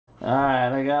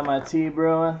Alright, I got my tea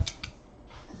brewing.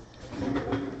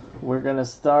 We're gonna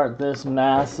start this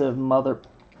massive mother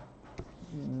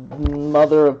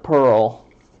of pearl.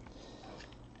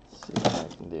 Let's see if I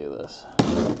can do this.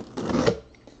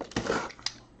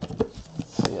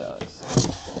 Let's see how it's.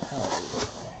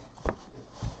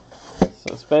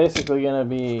 So it's basically gonna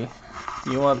be,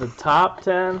 do you want the top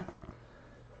 10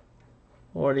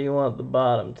 or do you want the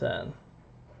bottom 10?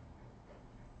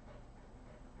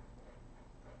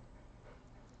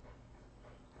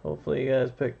 Hopefully you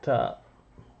guys pick top.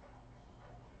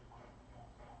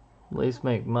 At least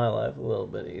make my life a little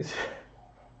bit easier.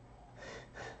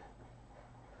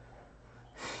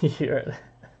 You're,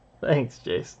 thanks,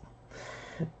 Jason.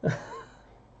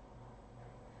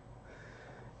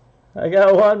 I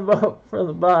got one vote for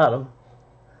the bottom.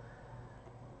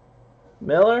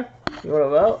 Miller, you want to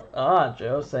vote? Ah,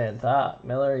 Joe's saying top.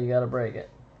 Miller, you got to break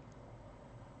it.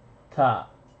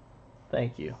 Top.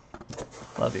 Thank you.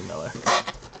 Love you, Miller.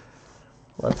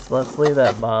 Let's leave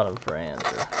that bottom for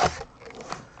Andrew.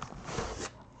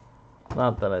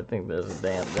 Not that I think there's a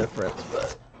damn difference,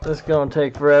 but this is going to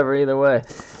take forever either way.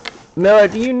 Miller,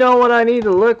 do you know what I need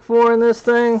to look for in this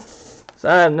thing? 'Cause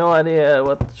I have no idea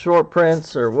what the short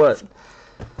prints or what.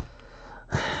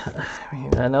 I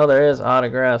mean, I know there is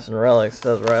autographs and relics, it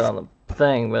says right on the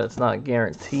thing, but it's not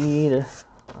guaranteed. I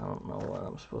don't know what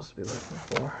I'm supposed to be looking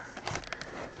for.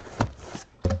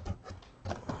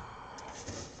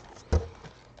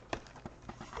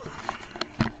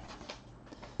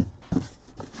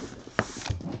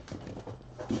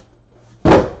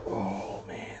 Oh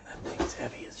man, that thing's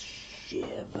heavy as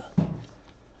shiv.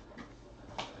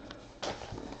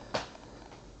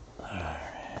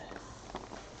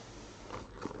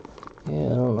 Yeah, I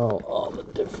don't know all the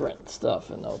different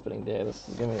stuff in opening day. This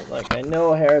is gonna be like, I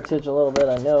know Heritage a little bit.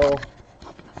 I know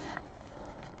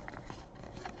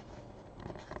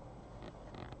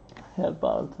head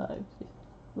bottom type.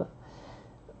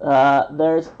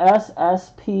 There's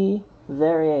SSP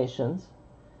variations,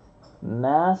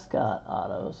 mascot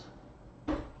autos,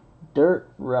 dirt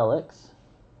relics,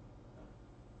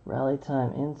 rally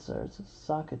time inserts,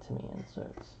 Sakatami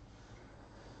inserts,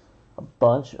 a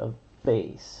bunch of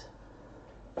base.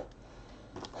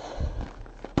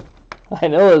 I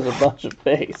know there's a bunch of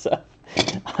base.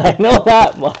 I know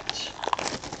that much.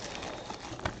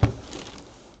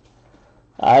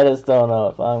 I just don't know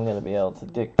if I'm going to be able to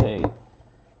dictate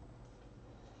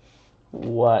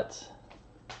what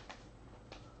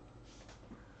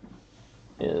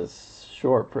is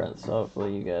short print. So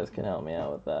hopefully you guys can help me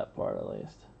out with that part at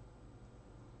least.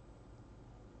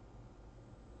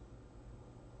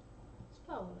 That's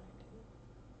about what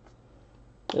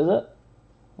I do. Is it?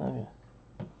 Okay.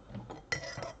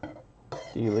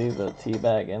 Do you leave the tea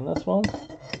bag in this one?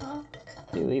 Huh?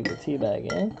 Do you leave the tea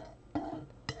bag in?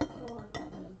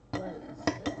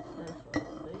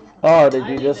 Oh, did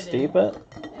you just steep it?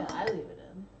 Yeah, I leave it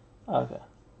in. Okay.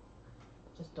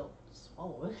 Just don't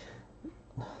swallow it.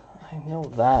 I know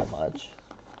that much.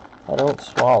 I don't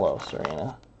swallow,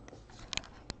 Serena.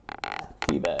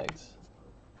 Tea bags.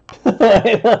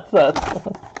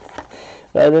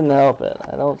 That didn't help it.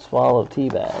 I don't swallow tea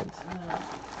bags.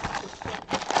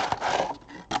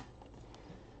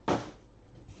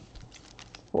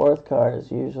 Fourth card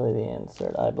is usually the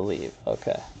insert, I believe.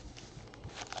 Okay.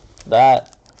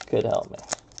 That could help me.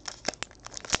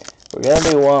 We're going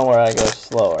to do one where I go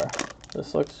slower.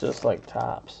 This looks just like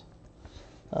Tops.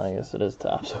 I guess it is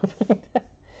Tops. 2,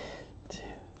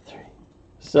 3.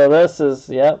 So this is,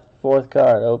 yep, fourth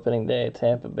card, opening day,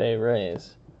 Tampa Bay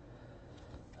Rays.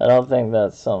 I don't think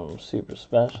that's something super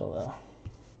special, though.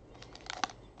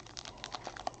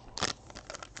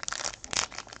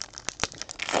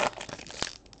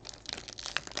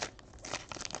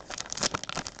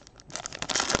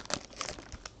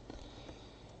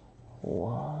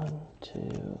 One,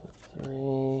 two,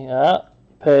 three. Ah,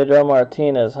 Pedro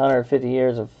Martinez, 150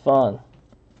 years of fun.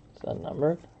 Is that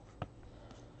numbered?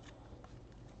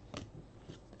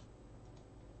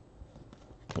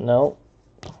 Nope.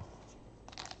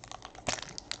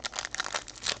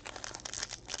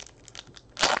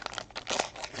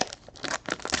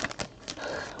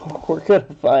 We're going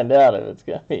to find out if it's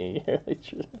going to be yearly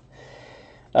true.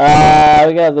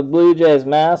 We got the Blue Jays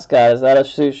mascot. Is that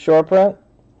a short print?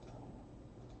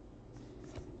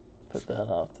 Put that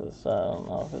off to the side. I don't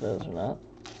know if it is or not.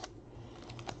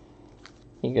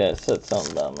 You guys said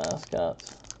something about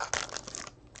mascots.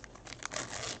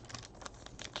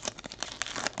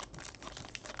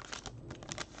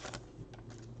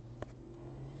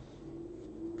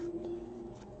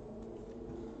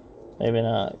 Maybe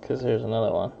not, because here's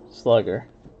another one. Slugger.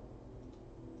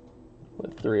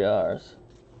 With 3 R's.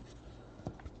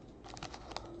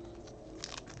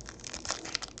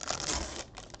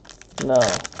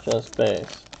 No, just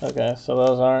base. Okay, so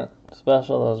those aren't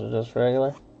special, those are just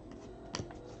regular.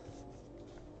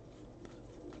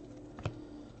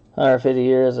 150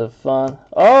 years of fun.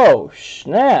 Oh,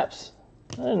 snaps!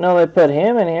 I didn't know they put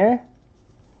him in here.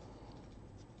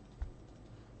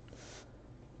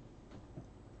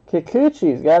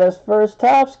 Kikuchi's got his first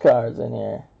Topps cards in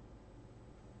here.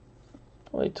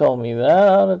 Well, he told me that.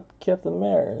 I would have kept the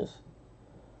Mariners.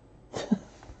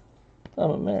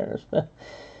 I'm a Mariners fan.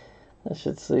 I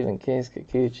should sleeve in case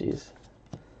Kikuchi's.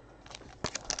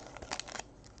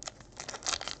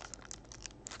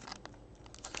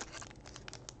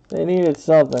 They needed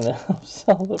something to help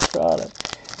sell the product.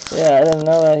 Yeah, I didn't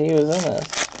know that he was in this.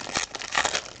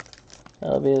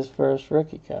 That'll be his first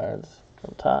rookie cards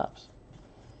from Topps.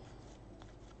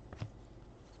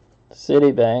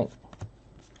 Citibank.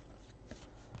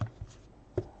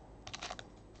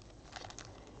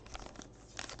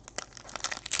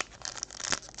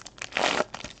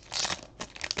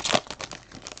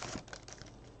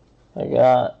 I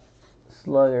got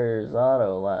Slugger's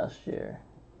auto last year.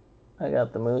 I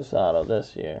got the Moose auto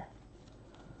this year.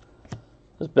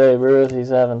 This Babe Ruth, he's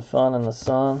having fun in the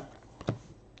sun.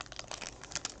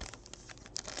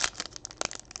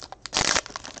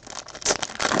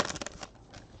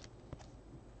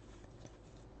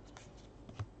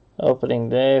 Opening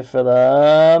day for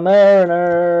the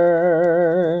Mariners.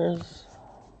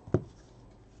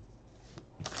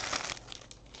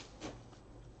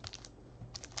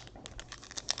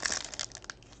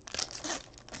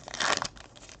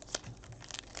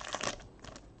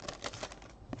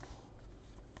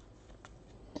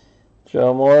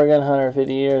 Joe Morgan,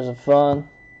 150 years of fun.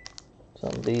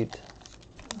 Some beat.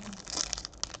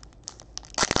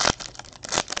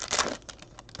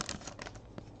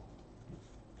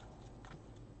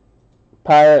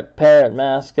 Pirate Parrot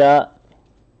mascot.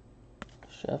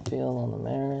 Sheffield on the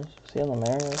Mariners. Was he on the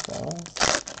Mariners? I don't know.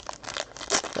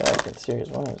 Back in Series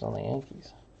 1, he was on the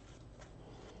Yankees.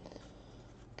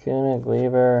 Kuna,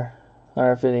 Gleber,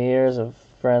 150 years of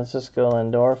Francisco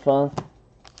Lindor fun.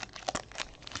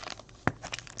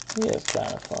 He is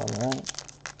kind of fun, right?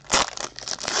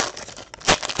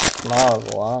 Smiles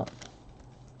a lot.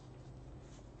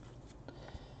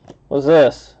 What's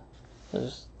this?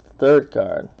 There's the third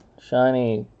card.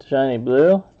 Shiny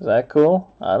blue. Is that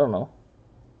cool? I don't know.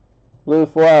 Blue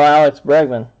foil Alex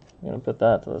Bregman. I'm going to put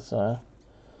that to the side.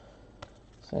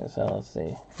 So let's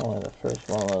see. Only the first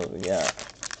one of those we got.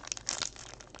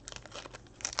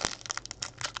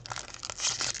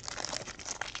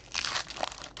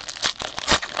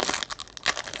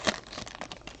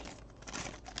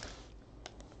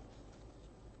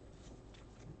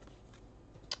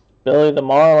 Billy the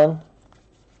Marlin.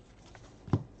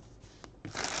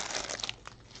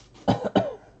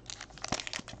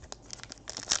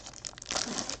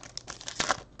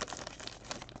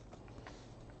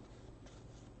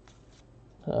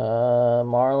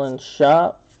 Marlin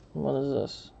Shop. What is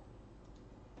this?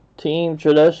 Team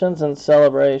Traditions and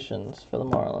Celebrations for the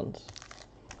Marlins.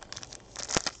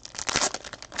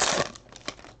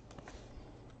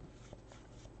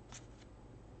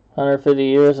 "150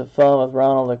 years of fun with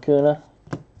Ronald Acuna."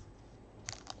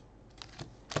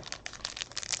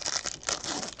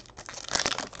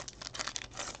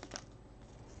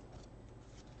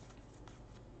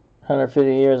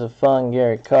 "150 years of fun,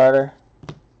 Gary Carter."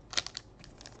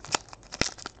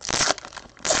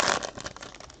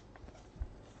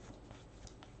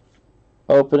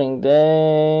 Opening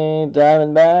day,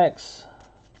 Diamondbacks.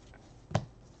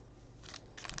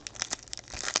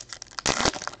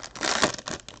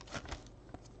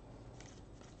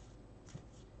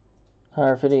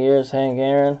 "150 years, Hank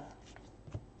Aaron."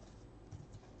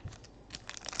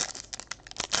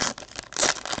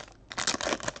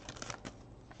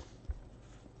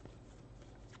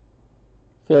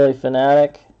 Philly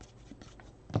Fanatic.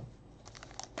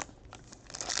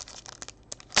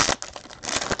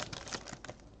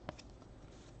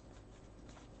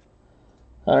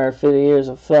 "150 years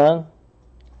of fun,"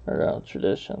 or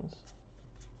traditions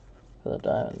for the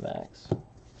Diamondbacks.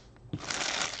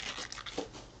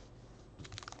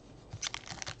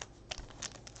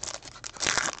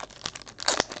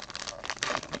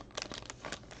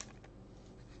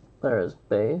 There is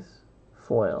base,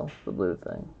 foil, the blue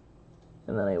thing,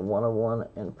 and then a 1/1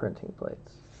 and printing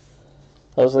plates.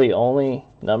 Those are the only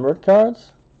numbered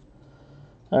cards.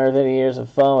 150 years of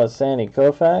fun with Sandy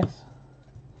Koufax.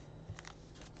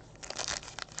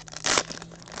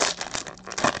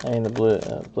 I mean, the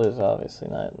blue is obviously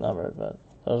not numbered, but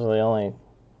those are the only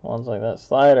ones like that.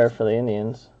 Slider for the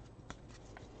Indians.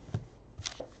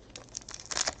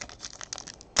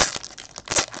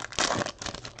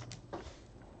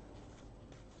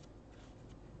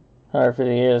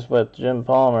 150 years with Jim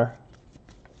Palmer.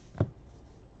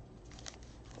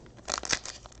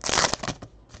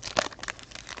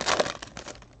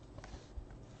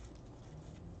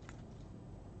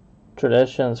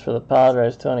 Traditions for the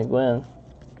Padres, Tony Gwynn.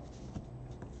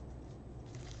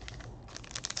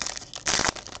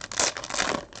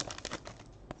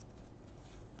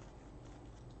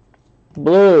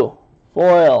 Blue,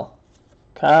 foil,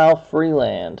 Kyle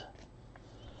Freeland.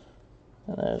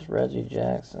 And there's Reggie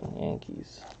Jackson,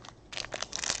 Yankees.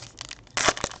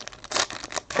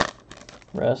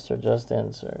 Rest are just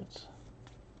inserts.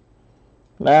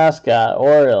 Mascot,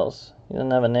 Orioles. He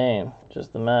doesn't have a name,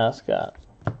 just the mascot.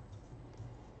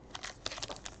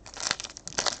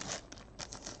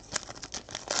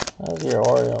 How's your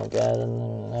Oriole guy? Doesn't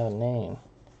even have a name.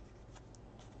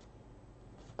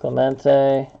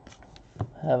 Clemente,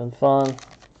 having fun.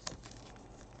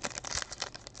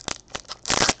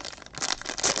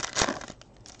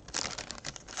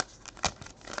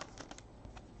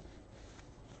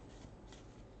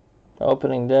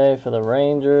 Opening day for the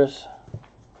Rangers.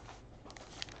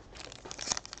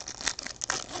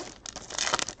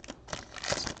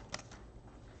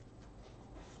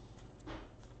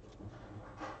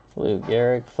 Lou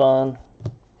Gehrig, fun.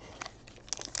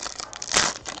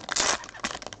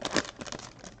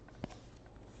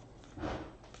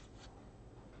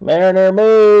 Mariner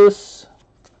Moose.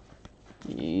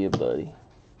 Yeah, buddy.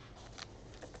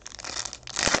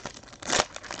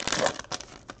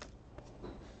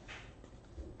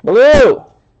 Blue!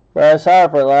 Bryce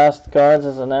Harper, last cards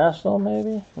as a national,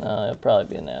 maybe? No, it'll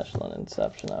probably be a national in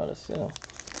Inception, I would assume.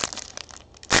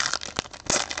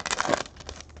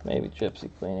 Maybe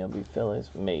Gypsy Queen, it'll be Phillies,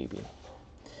 maybe.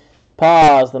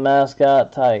 Paws, the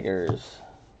mascot, Tigers.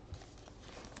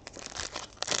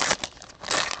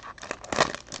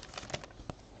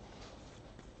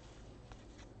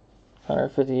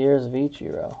 $150 years of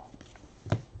Ichiro.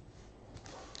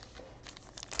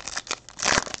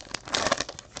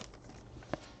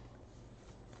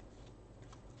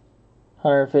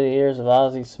 $150 years of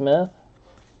Ozzie Smith.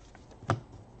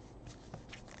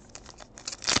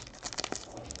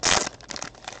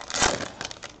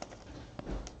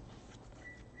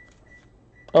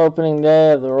 Opening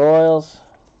day of the Royals.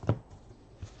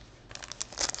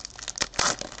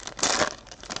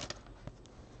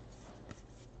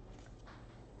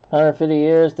 $150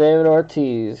 years, David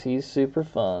Ortiz. He's super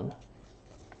fun.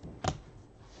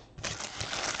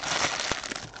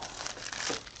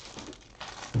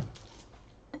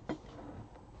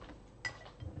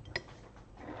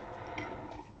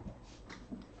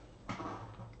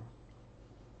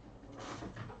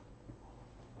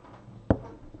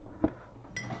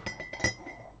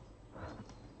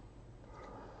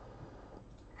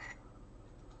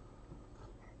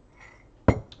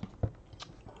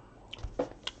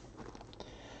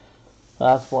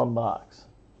 Last one box.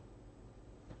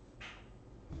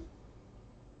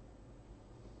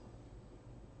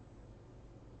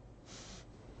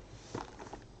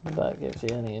 If that gives you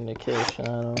any indication,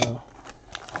 I don't know.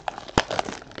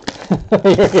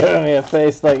 You're giving me a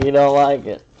face like you don't like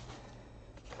it.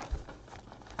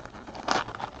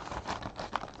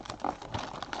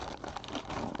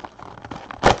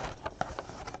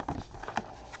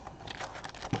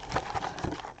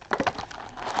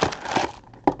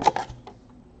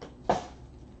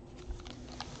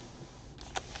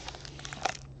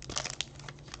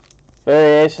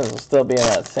 Variations will still be in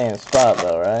that same spot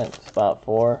though, right? Spot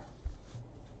 4.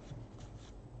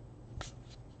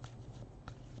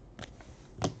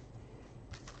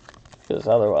 Because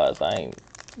otherwise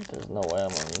there's no way I'm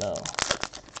gonna know.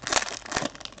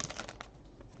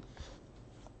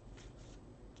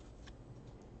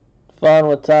 Fun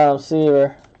with Tom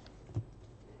Seaver.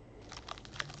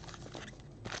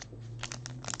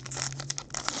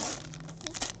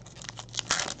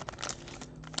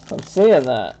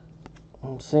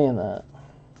 I'm seeing that.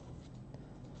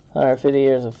 150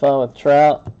 years of fun with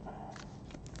Trout.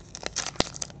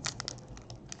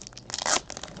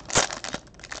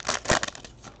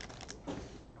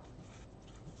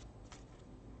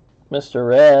 Mr.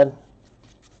 Red.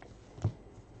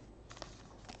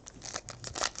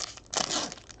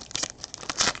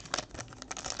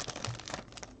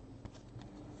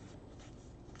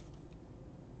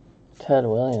 Ted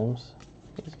Williams.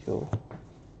 He's cool.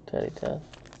 Teddy Ted.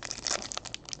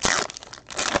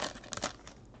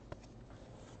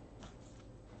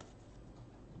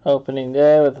 Opening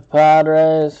day with the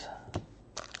Padres.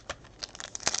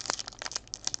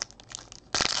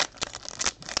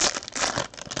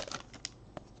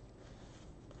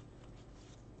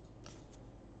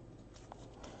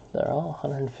 They're all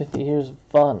 150 years of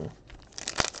fun.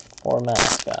 or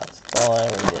mascots. That's all I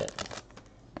ever get.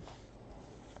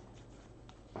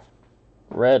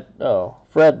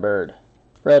 Fredbird.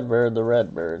 Fredbird the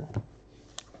Redbird.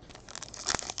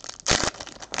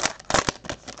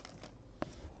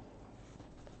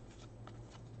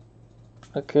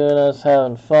 Acuna's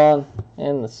having fun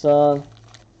in the sun.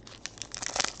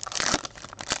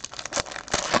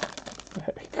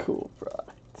 Very cool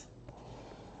product.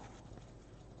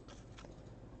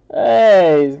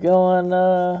 Hey, he's going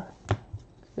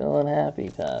happy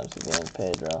times again,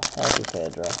 Pedro. Happy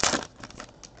Pedro.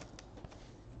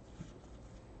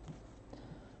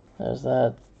 There's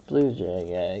that Blue Jay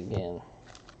guy again.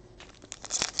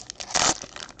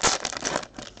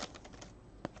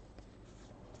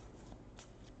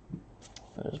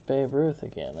 There's Babe Ruth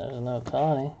again. There's no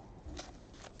Tawny.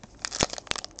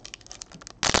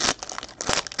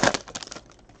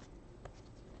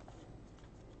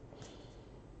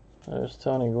 There's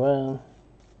Tony Gwynn.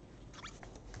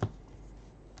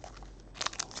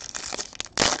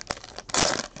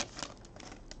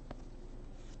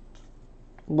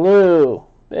 Blue.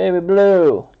 Baby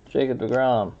Blue. Jacob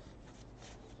deGrom.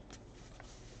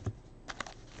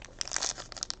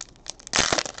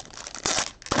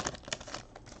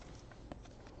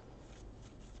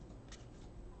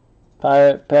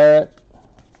 Pirate Parrot.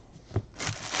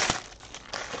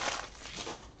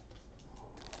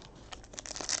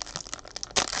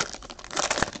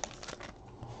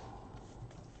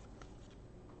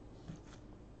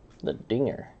 The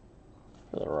Dinger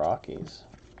for the Rockies.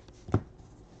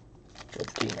 The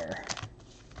Dinger.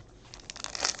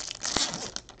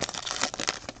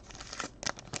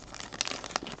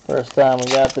 First time we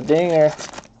got the Dinger.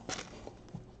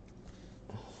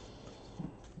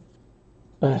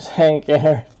 There's Hank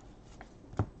Aaron.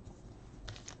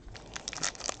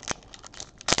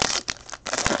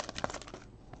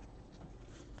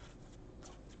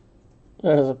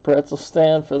 There's a pretzel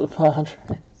stand for the Padres.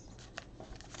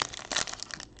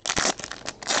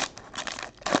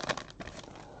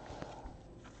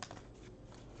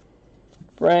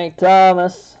 Frank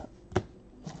Thomas.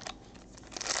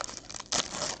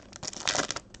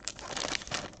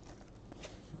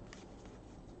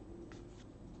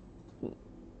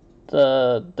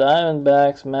 The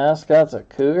Diamondbacks mascot's a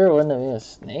cougar. Wouldn't it be a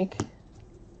snake?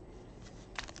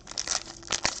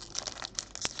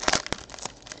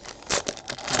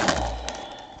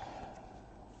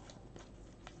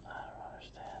 I don't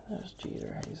understand. There's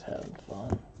Jeter. He's having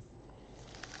fun.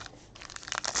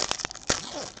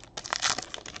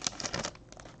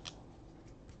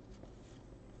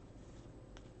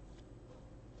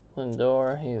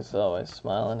 Lindor, he's always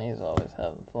smiling. He's always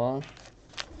having fun.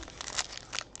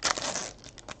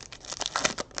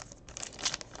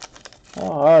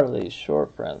 How hard are these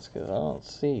short prints? Because I don't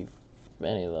see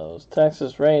many of those.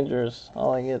 Texas Rangers,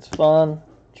 all I get's fun,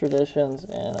 traditions,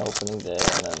 and opening day.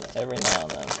 And then every now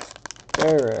and then,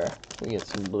 very rare, we get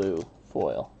some blue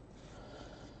foil.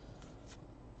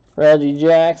 Reggie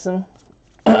Jackson.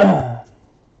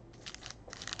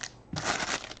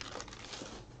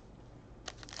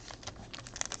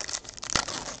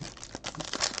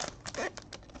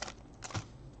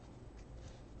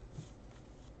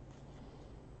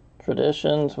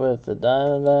 Traditions with the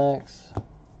Diamondbacks.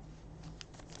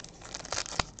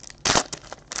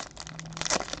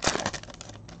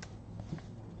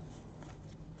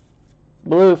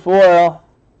 Blue foil,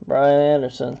 Brian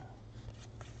Anderson.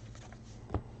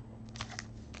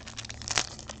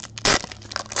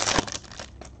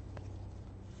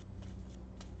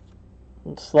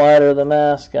 And Slider the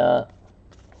mascot.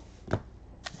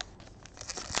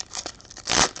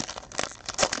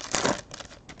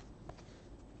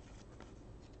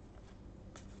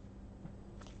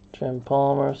 Jim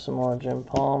Palmer, some more Jim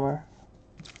Palmer.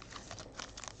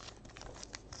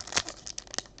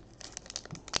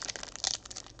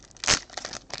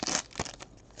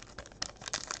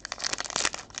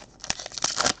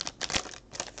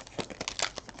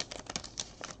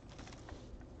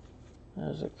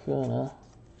 There's Acuna.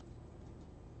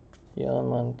 Yoan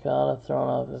Moncada throwing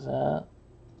off his hat.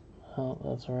 Oh,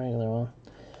 that's a regular one.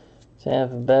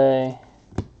 Tampa Bay.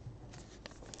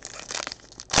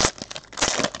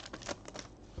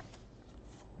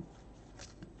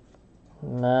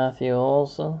 Matthew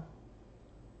Olson.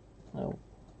 Nope.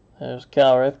 There's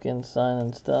Cal Ripken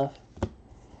signing stuff.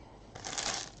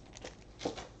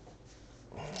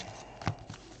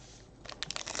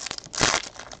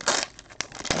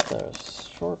 There's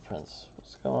short prints.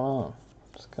 What's going on?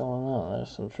 What's going on?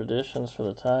 There's some traditions for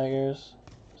the Tigers.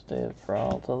 Dave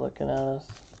Peralta looking at us.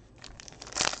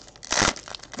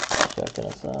 Checking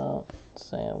us out.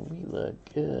 Saying we look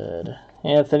good.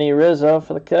 Anthony Rizzo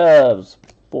for the Cubs.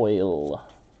 foiling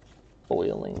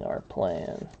our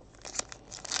plan.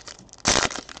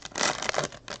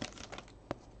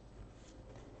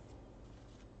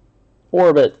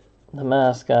 Orbit, the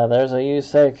mascot. There's a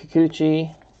Yusei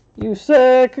Kikuchi.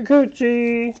 Yusei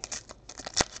Kikuchi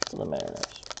for the Mariners.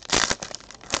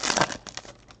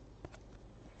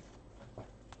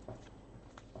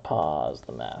 Pause,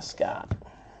 the mascot.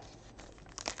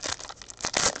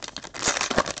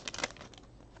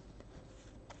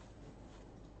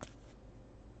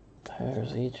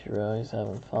 There's Ichiro. He's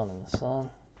having fun in the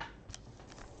sun.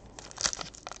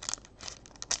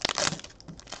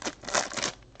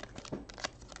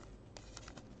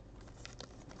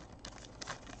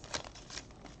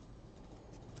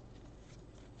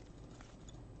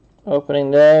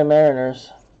 Opening day,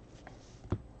 Mariners.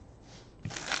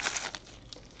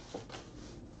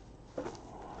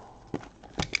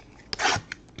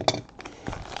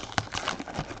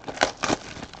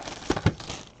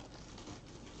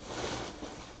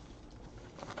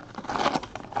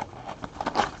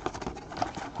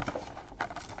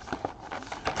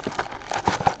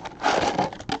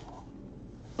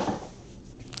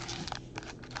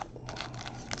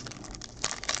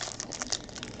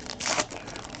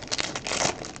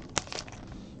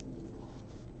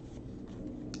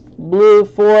 Blue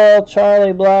foil,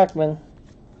 Charlie Blackmon.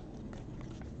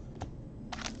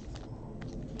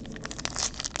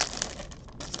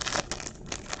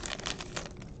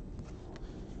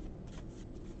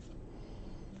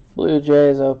 Blue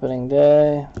Jays opening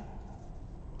day.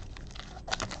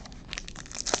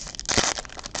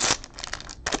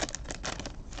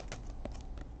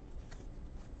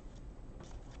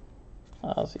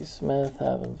 Ozzie Smith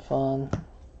having fun.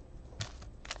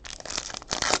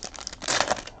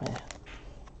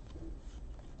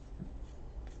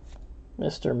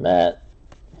 Mr. Met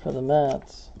for the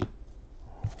Mets.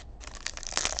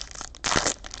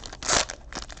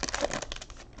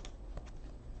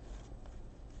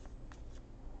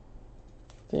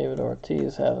 David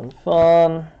Ortiz having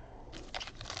fun.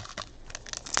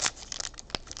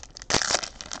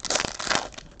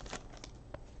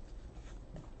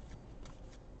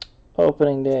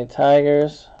 Opening day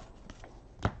Tigers.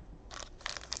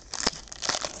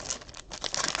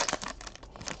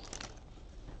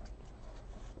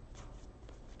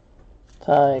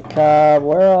 Ty Cobb.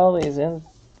 Where are all these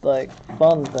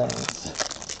fun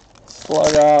things?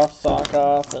 Slug off, sock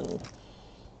off, and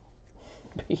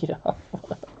beat off.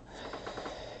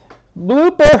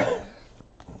 Blooper!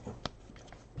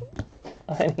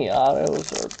 Any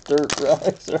autos or dirt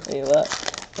relics or any of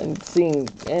that. I haven't seen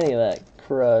any of that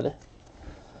crud.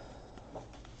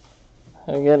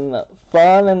 We're getting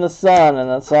fun in the sun, and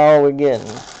that's all we're getting.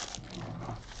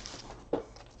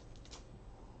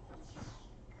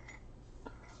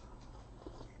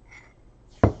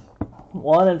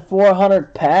 One in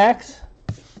 400 packs?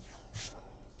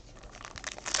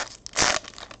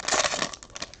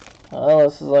 Well,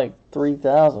 this is like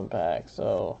 3,000 packs,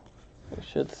 so we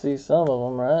should see some of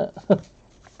them, right?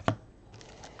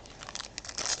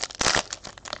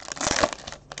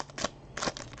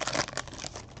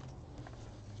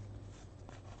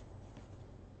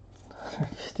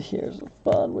 Years of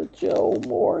fun with Joe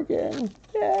Morgan.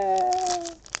 Yeah!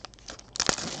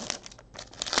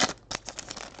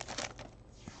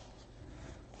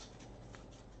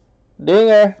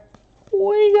 Dinger!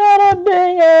 We got a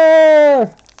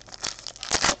dinger!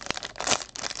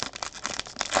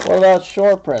 What about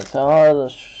short prints? How hard are the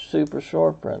super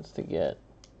short prints to get?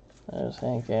 There's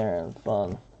Hank Aaron,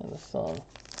 fun in the sun.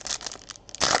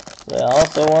 They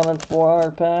also wanted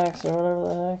 400 packs or whatever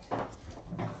the heck.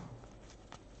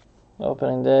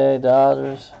 Opening day,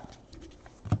 Dodgers.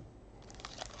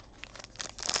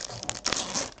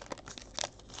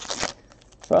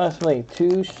 Approximately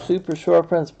 2 super short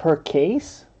prints per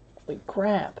case? Holy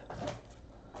crap.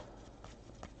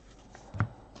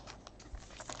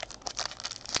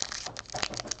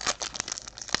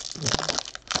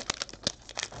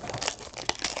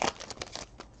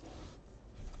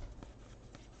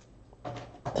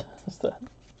 What's that?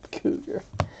 Cougar.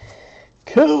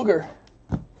 Cougar!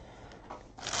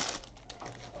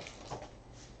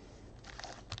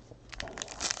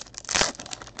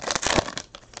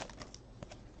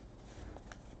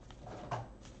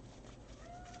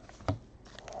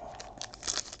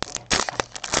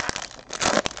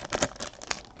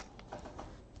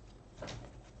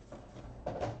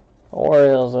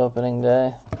 Orioles opening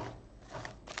day.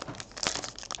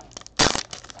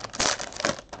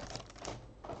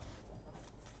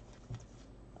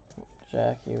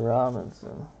 Jackie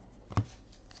Robinson.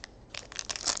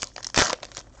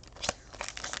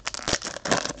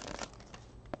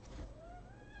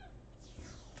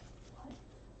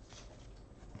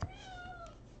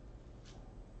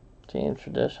 Team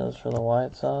traditions for the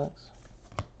White Sox.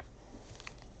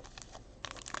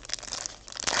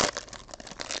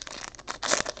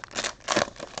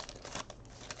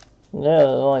 Yeah, there's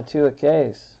only 2 a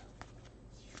case.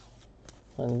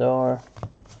 Lindor.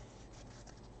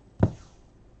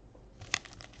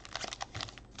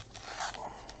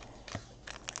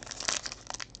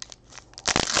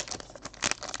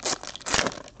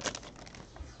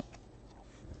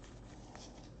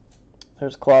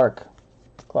 There's Clark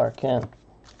Kent.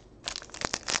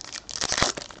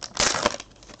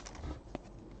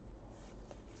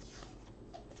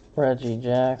 Reggie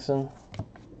Jackson.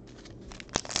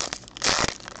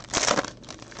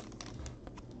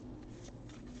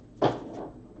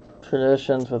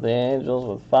 Traditions with the Angels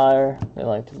with fire. They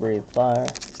like to breathe fire.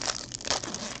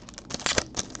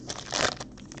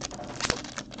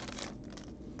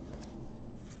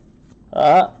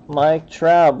 Mike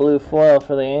Trout, blue foil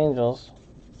for the Angels.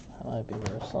 That might be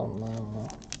worth something, I don't know.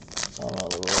 I don't know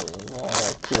the rules. Well,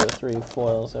 like 2 or 3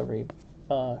 foils every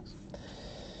box.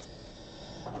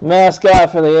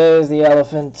 Mascot for the A's, the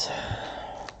elephant.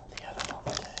 The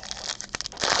elephant.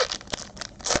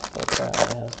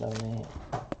 Apparently has no name.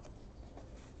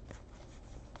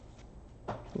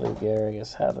 Lou Gehrig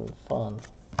is having fun.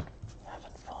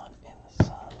 Having fun in the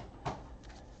sun.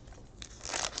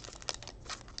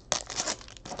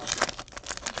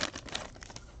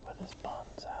 With his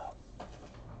buns out.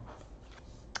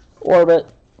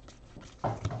 Orbit.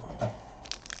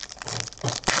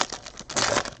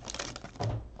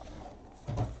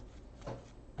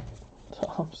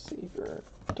 Tom Seaver.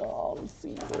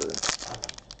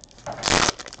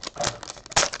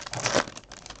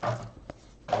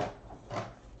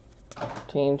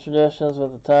 Team traditions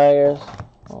with the Tigers.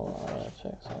 Hold on, I gotta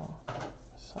check some.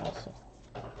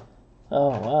 Oh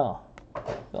wow,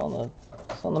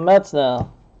 it's on the Mets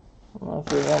now. I don't know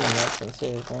if he's on the Mets and see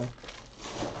anything.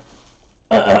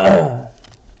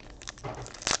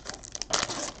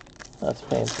 That's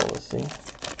painful to see.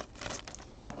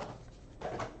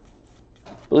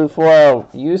 Blue foil,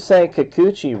 Yusei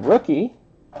Kikuchi, rookie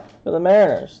for the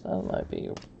Mariners. That might be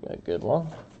a good one,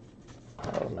 I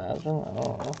would imagine. I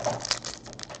don't know.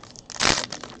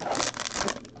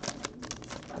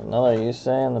 Another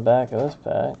Yusei in the back of this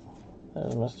pack.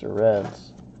 There's Mr.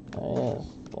 Reds. There he is.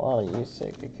 A lot of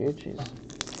Yusei Kikuchis.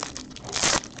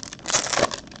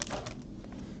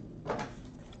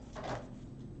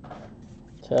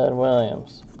 Ted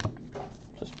Williams.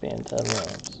 Just being Ted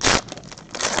Williams.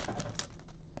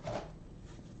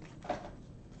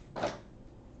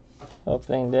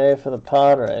 Opening day for the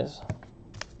Padres.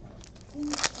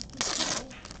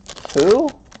 Who?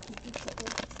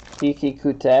 Kiki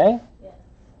Kute? Yeah.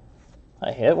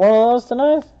 I hit one of those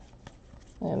tonight?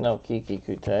 I didn't know Kiki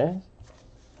Kute.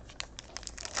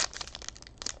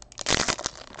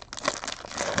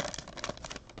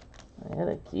 I hit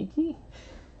a Kiki?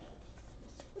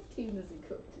 What team does he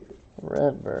go to?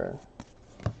 Redbird.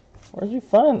 Where'd you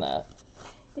find that?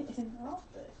 In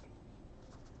Optic.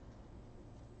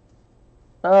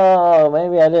 Oh,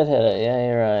 maybe I did hit it. Yeah,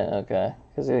 you're right. Okay.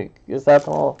 Is that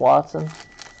the one with Watson?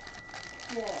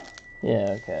 Yeah.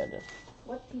 Yeah, okay, I did.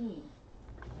 What team?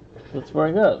 That's where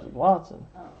it goes, with Watson.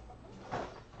 Oh.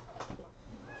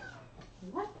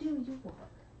 What do you want?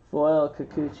 Foil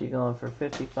Kikuchi going for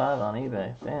 $55 on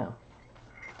eBay. Damn.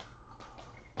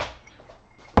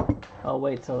 I'll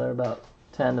wait till they're about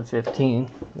 10 to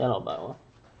 15, then I'll buy one.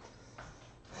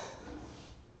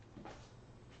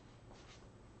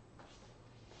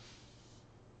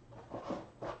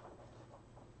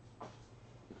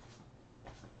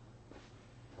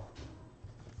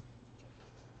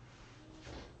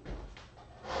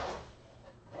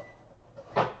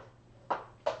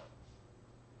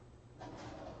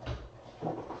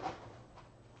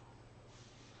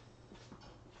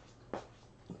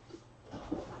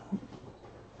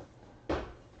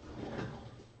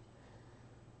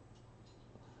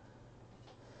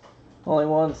 Only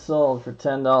one sold for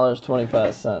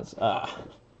 $10.25. Ah,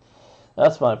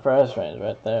 that's my price range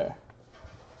right there.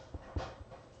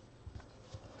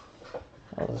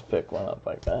 I'll just pick one up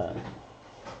like that.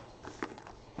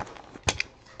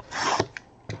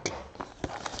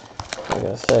 I'm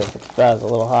gonna say 55 is a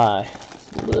little high.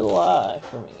 It's a little high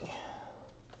for me.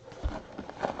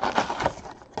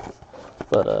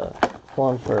 But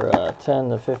one for 10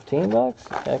 to 15 bucks?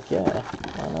 Heck yeah,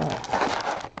 why not?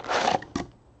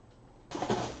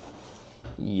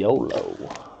 YOLO.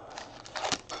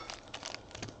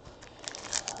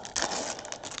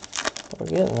 We're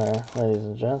getting there, ladies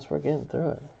and gents. We're getting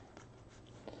through it.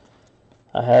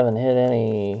 I haven't hit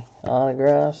any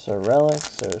autographs or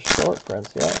relics or short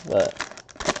prints yet, but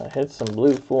I hit some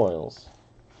blue foils.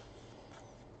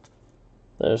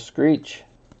 There's Screech.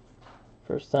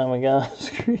 First time we got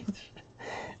Screech.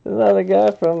 Is that a guy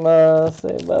from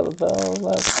Saved by the Bell? Is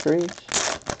that Screech?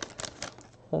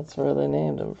 That's where they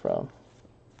named him from.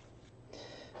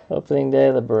 Opening day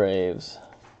of the Braves.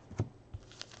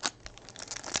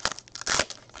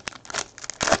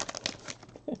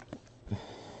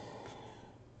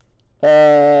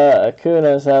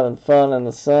 Acuna's having fun in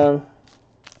the sun.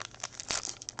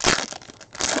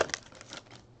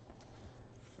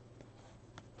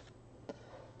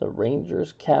 The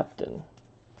Rangers captain.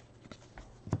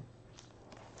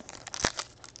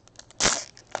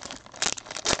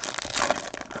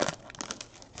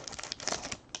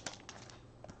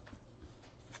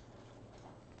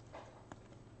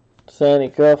 Sandy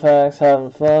Koufax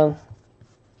having fun.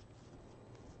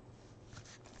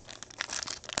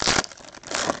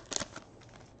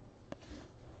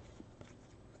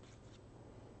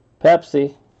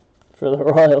 Pepsi for the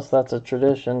Royals. That's a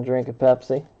tradition. Drink a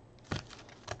Pepsi.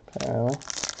 Apparently.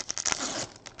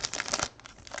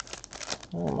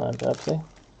 I don't mind Pepsi.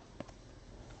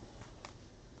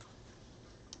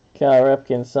 Cal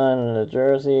Ripken signing a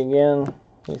jersey again.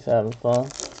 He's having fun.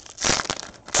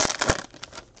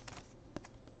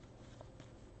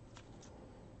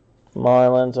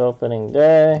 Marlins opening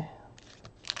day.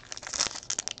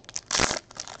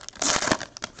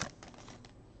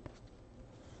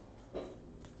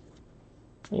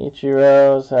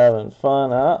 Ichiro's having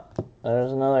fun. Ah,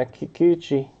 there's another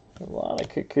Kikuchi. A lot of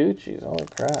Kikuchis. Holy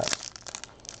crap.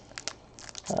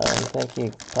 I didn't think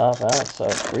he'd pop out so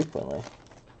frequently.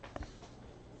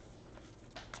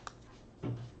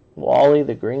 Wally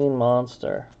the Green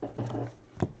Monster.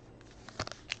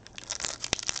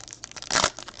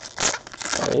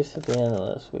 At least at the end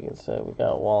of this, we can say we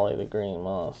got Wally the Green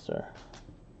Monster.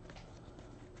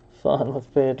 Fun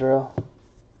with Pedro.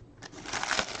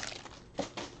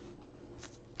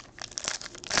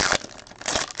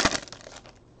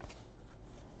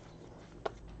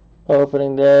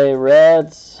 Opening day,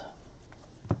 Reds.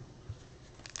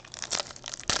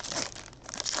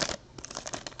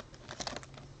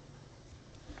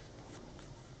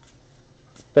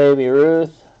 Baby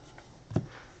Ruth.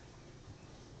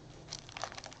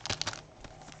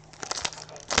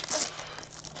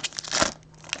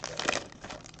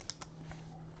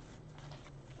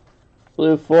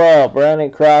 Blue foil, Brandon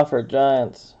Crawford,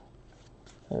 Giants.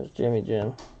 There's Jimmy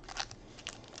Jim.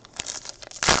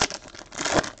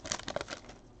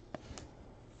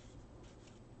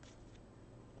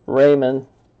 Raymond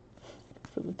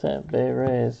for the Tampa Bay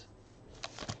Rays.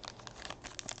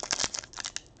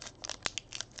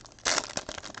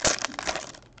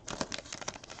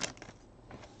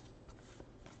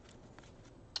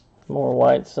 More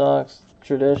White Sox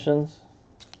traditions.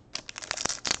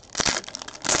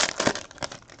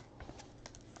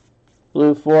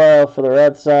 Blue foil for the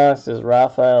Red Sox is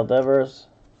Rafael Devers.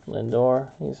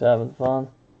 Lindor, he's having fun.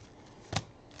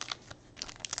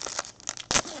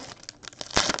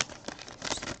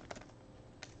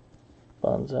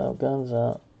 Buns out, guns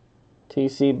out.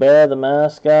 TC Bear, the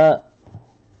mascot.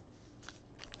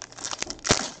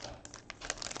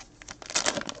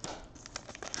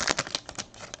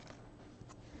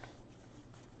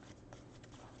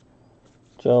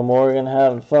 Joe Morgan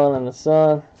having fun in the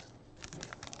sun.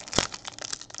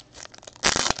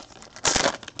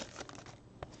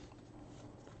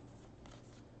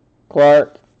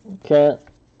 Clark Kent.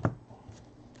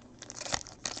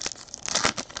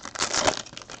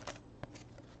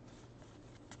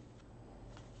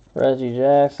 Reggie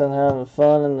Jackson having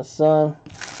fun in the sun.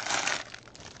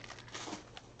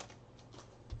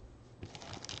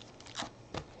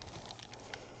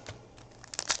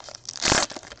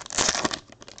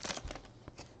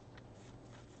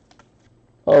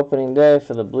 Opening day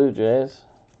for the Blue Jays.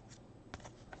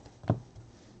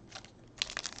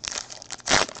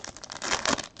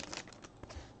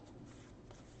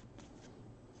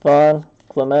 Fun,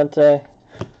 Clemente.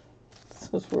 This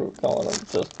is what we're calling him,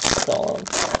 just calling him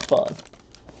Fun.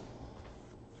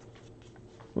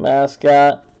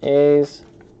 Mascot, A's.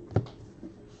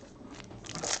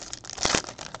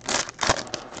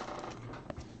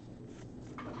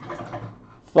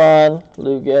 Fun,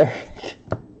 Lou Gehrig.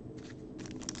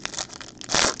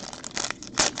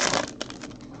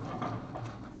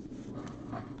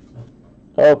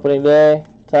 Opening day,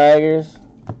 Tigers.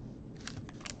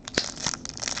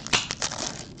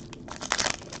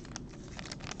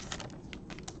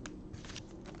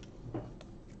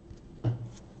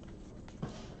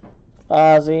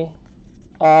 Ozzy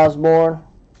Osbourne.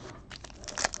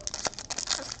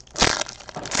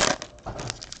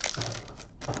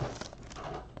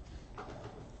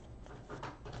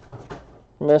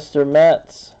 Mr.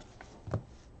 Mets.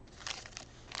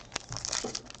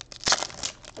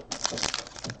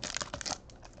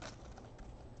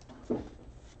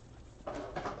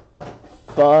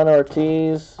 Fun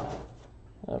Ortiz.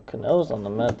 Oh, Cano's on the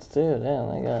Mets too.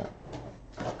 Damn, they got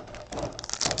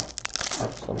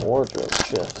some wardrobe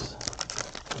shifts.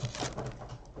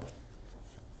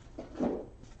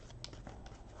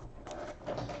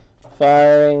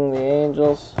 Firing the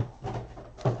Angels.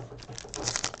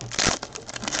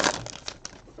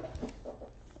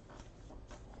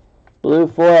 Blue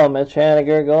foil, Mitch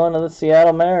Haniger going to the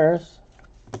Seattle Mariners.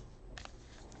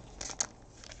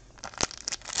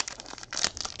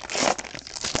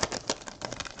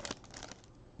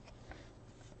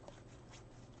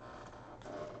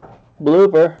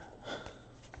 Blooper.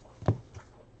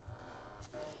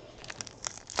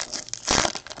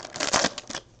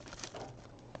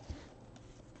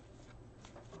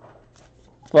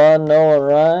 Fun, Nolan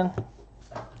Ryan.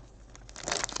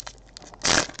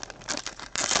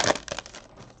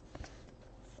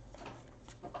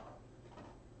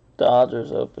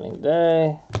 Dodgers opening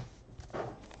day.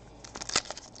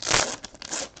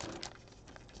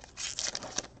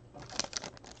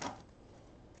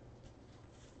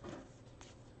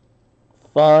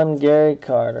 Fun, Gary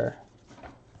Carter.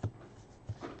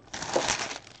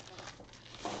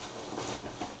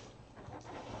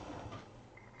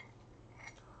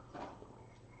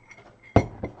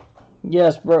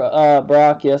 Yes,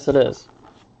 Brock, yes it is.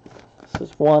 This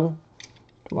is 1.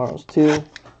 Tomorrow's 2.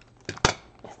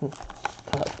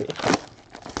 Copy.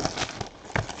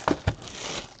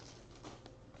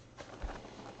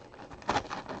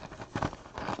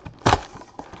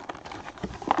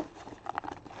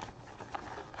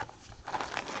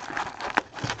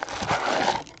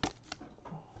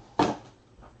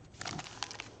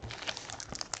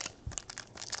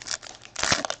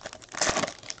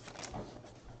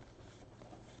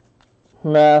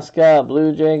 Mascot,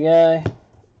 Blue Jay guy.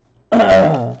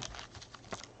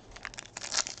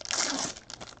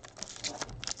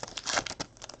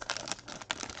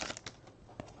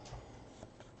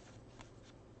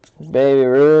 Baby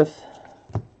Ruth.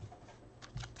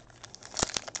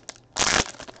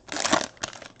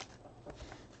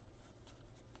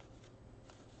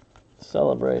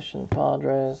 Celebration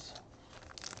Padres.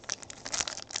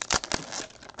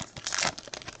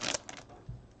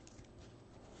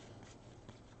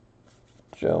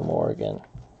 Joe Morgan.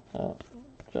 Oh,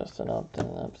 Justin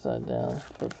Upton upside down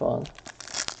for fun.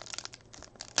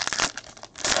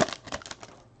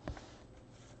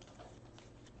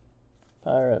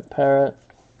 Pirate Parrot.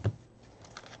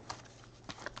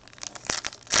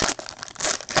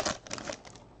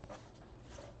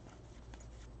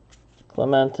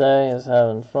 Clemente is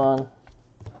having fun.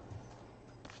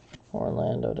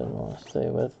 Orlando didn't want to stay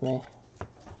with me.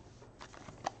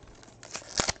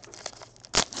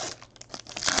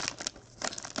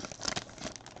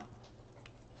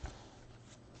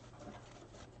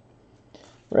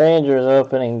 Rangers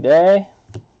opening day.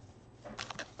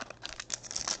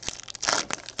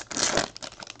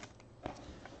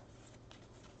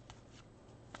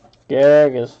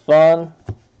 Garrick is fun.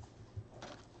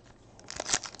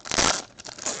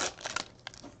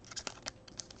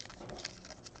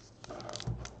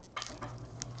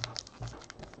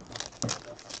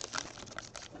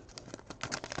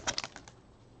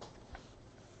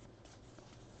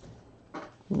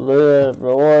 Blue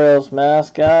Orioles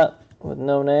mascot with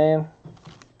no name.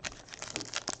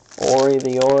 Ori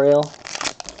the Oriole.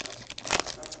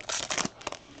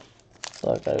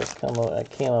 Look, I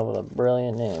came up with a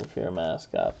brilliant name for your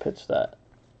mascot. Pitch that.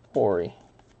 Ori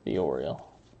the Oriole.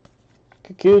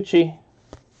 Kikuchi.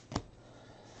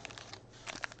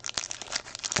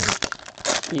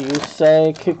 You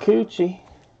say Kikuchi.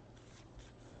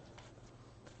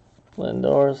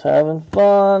 Lindor's having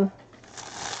fun.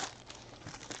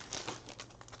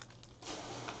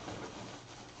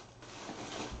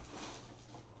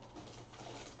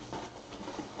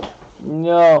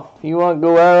 No, if you want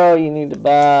Guerrero, you need to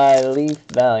buy Leaf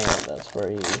Valiant. That's where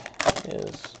he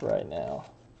is right now.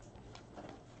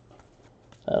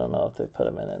 I don't know if they put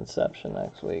him in Inception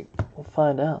next week. We'll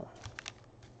find out.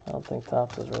 I don't think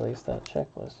Topps has released that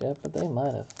checklist yet, but they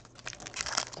might have.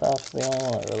 Topps is the only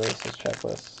one that releases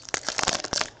checklists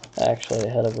actually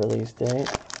ahead of release date.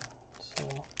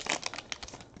 So,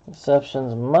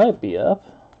 Inceptions might be up.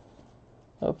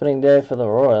 Opening day for the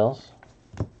Royals.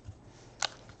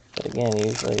 But again,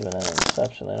 usually even in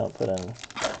Inception, they don't put in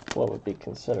what would be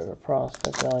considered a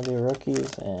prospect. They only do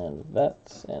rookies and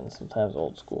vets and sometimes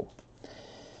old school.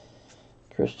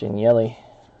 Christian Yelich.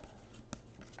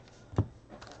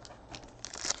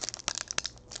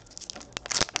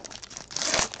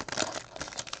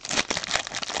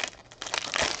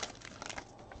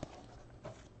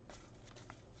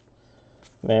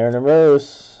 Mariner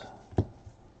Moose.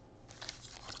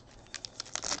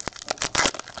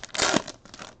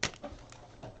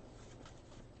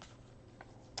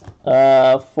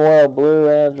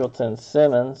 Andrelton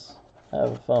Simmons.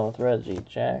 Having fun with Reggie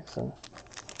Jackson.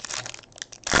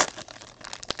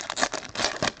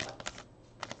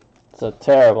 It's a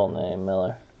terrible name,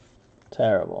 Miller.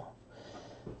 Terrible.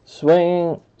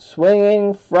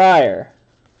 Swinging Friar.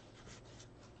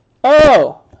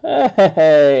 Oh!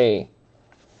 Hey!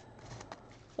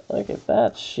 Look at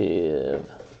that shiv.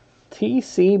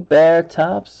 TC Bear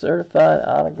Top Certified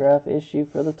Autograph issue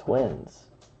for the Twins.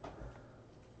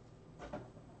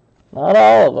 Not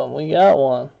all of them. We got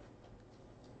one.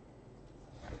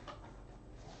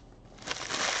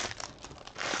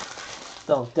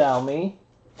 Don't doubt me.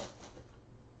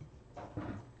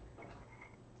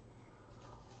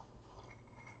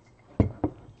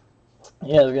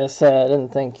 Yeah, I was going to say, I didn't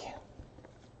think...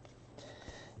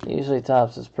 Usually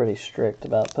Topps is pretty strict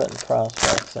about putting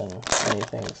prospects in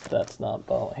anything that's not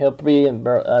Bowman. He'll be in...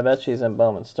 I bet you he's in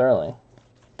Bowman Sterling.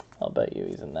 I'll bet you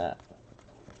he's in that.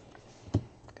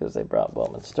 Because they brought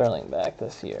Bowman Sterling back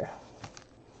this year.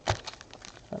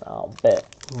 And I'll bet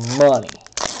money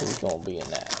he's going to be in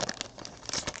that.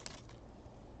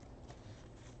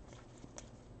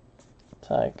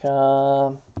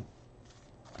 Tycom.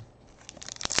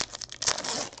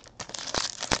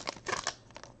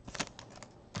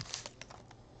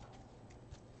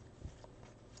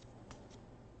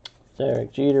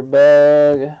 Derek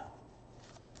Jeterbug.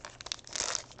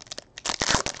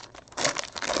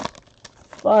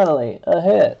 Finally, a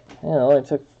hit. Yeah, it only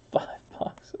took 5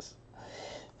 boxes.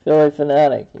 Philly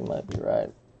Fanatic, you might be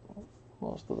right.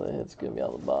 Most of the hits going to be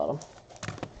on the bottom.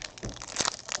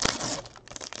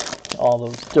 All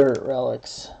those dirt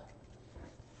relics.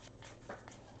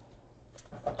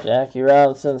 Jackie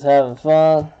Robinson's having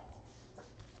fun.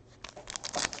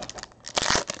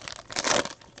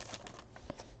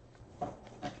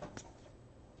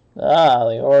 Ah,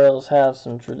 the Orioles have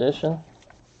some tradition,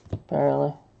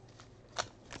 apparently.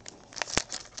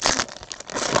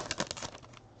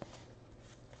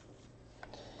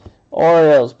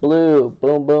 Orioles, blue,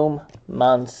 boom, boom,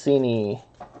 Mancini.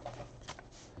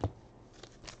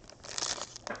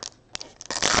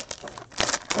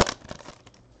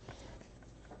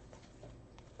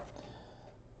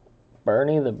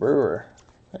 Bernie the Brewer.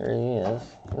 There he is.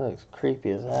 He looks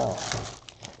creepy as hell.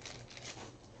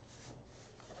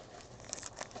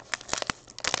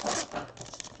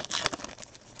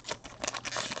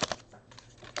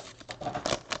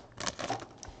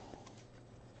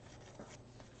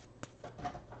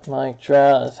 Mike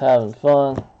Trout is having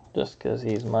fun just because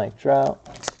he's Mike Trout.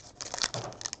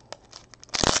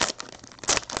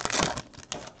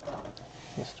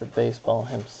 Mr. Baseball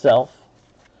himself.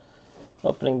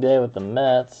 Opening day with the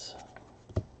Mets.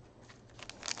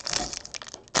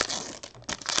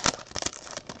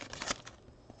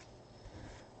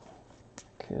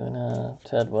 Kuna,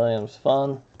 Ted Williams,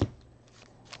 fun.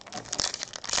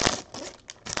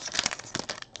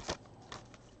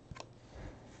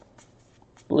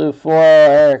 Blue foil,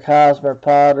 Eric Hosmer,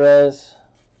 Padres.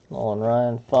 Nolan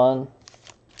Ryan, fun.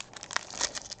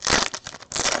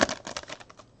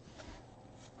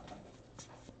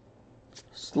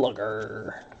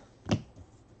 Slugger.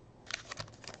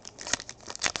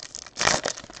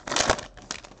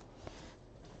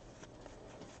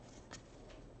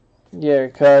 Gary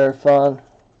Carter, fun.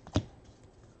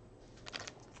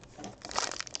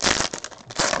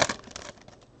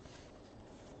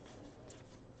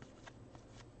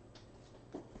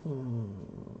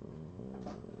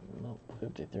 Nope,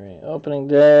 53. Opening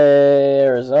day,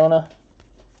 Arizona.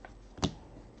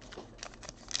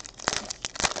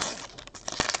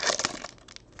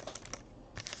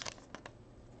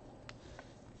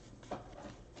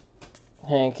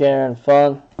 Hank Aaron,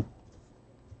 fun.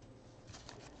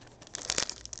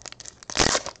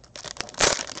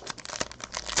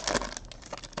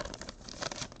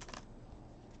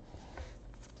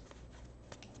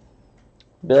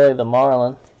 Billy the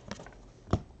Marlin.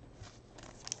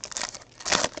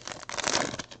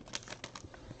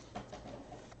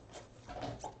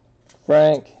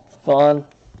 Frank, fun.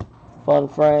 Fun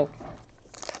Frank.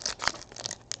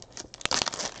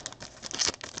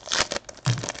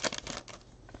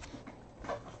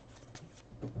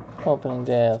 Opening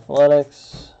day athletics.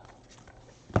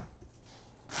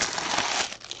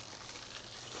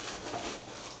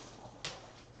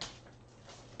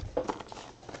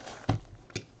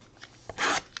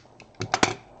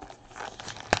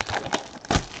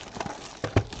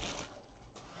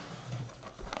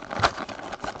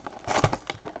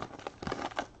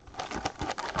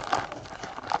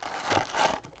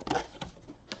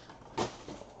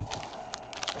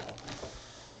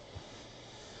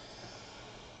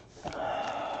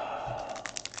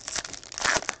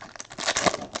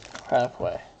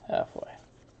 Halfway.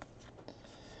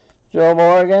 Joe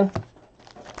Morgan.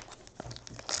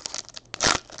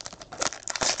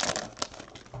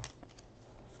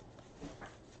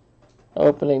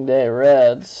 Opening day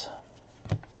Reds.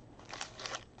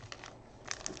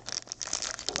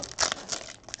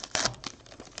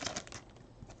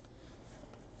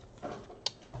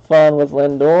 Fun with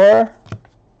Lindor.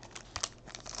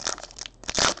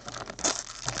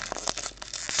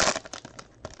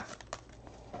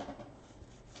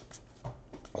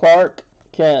 Clark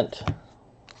Kent.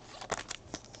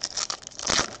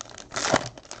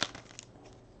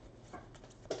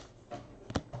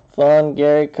 Fun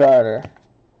Gary Carter.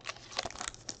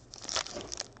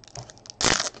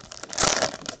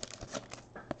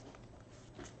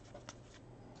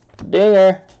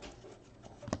 Dinger.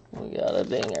 We got a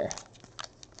dinger.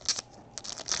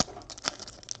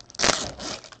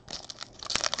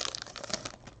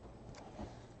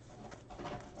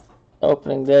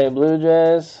 Opening day Blue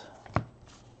Jays.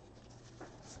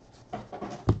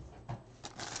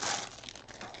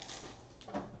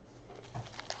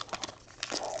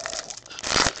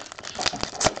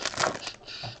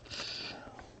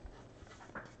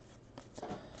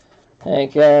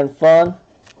 Hank Aaron Fun.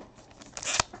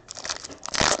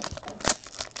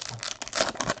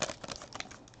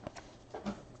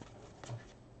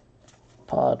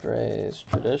 Padres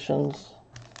Traditions.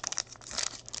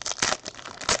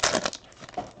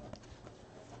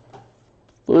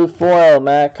 Blue foil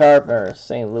Matt Carpenter,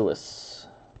 St. Louis.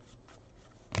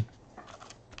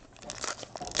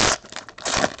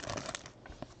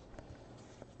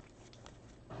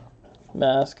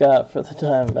 Mascot for the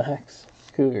Diamondbacks.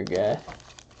 Cougar guy.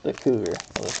 The Cougar.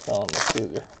 Let's call him the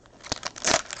Cougar.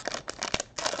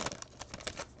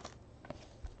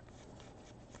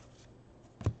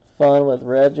 Fun with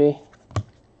Reggie.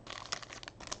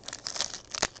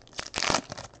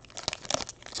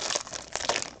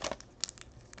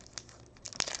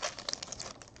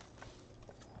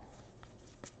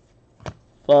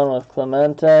 Fun with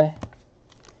Clemente.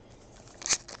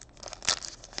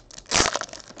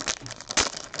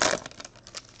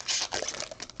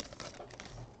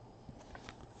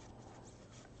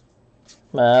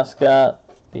 Mascot,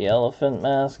 the elephant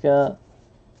mascot.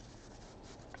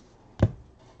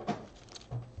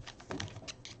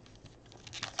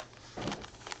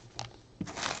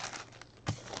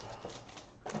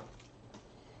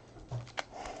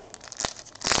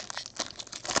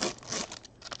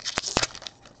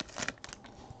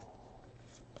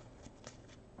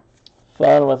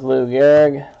 Fun with Lou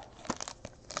Gehrig.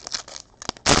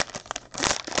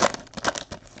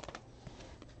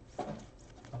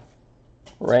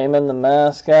 Raymond the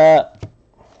mascot.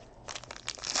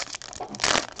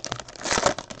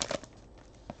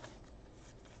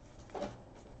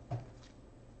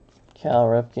 Cal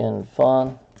Ripken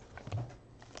Fun.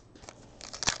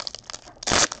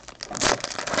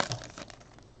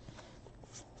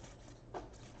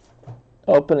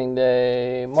 Opening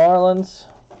day Marlins.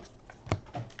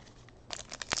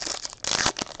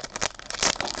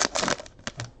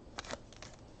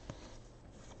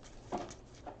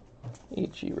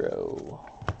 Ichiro.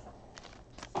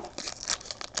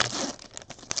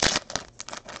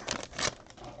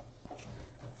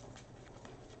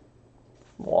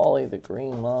 Wally the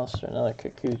Green Monster, another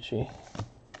Kikuchi.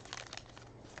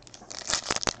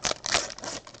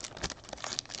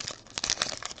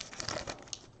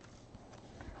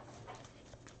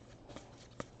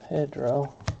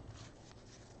 Pedro.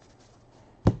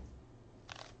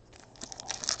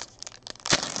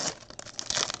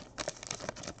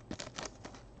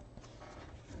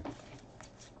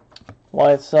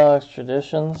 White Sox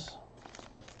Traditions.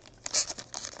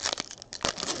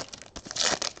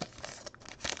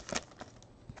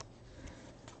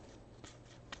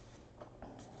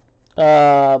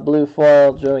 Blue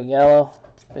foil Joey Gallo.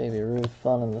 Baby Ruth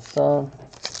Fun in the Sun.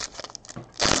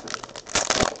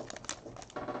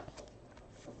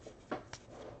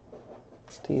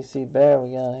 TC Bear,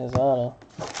 we got his auto.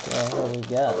 Yeah, what we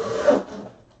got?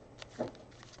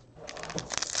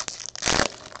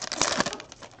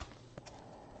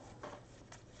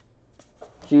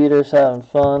 Jeter's having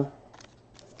fun.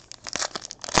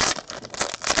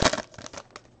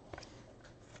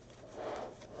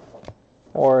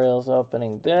 Orioles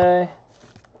opening day.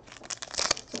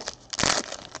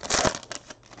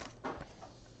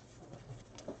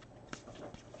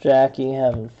 Jackie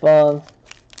having fun.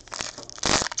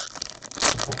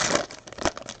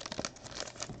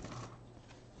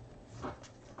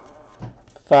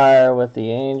 Fire with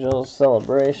the Angels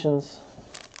celebrations.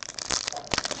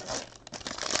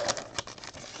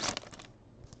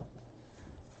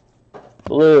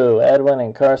 Blue, Edwin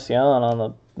and Carcion on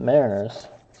the Mariners.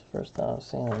 First time I've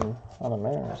seen him on a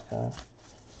Mariners card.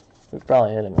 We've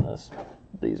probably hit him in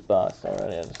these boxes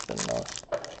already. I just didn't know.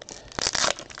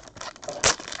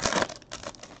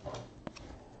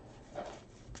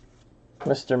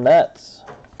 Mr. Mets.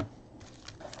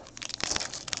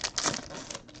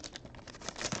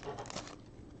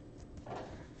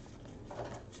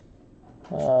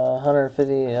 Uh,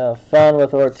 150 fun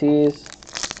with Ortiz.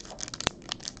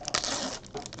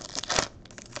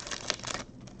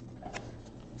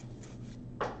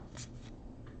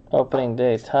 Opening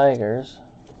day Tigers.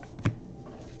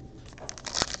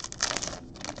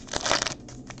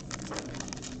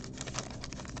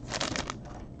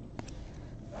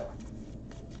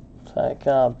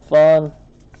 Tycob fun.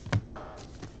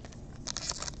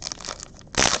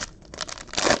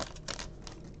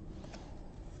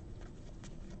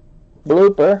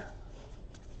 Blooper.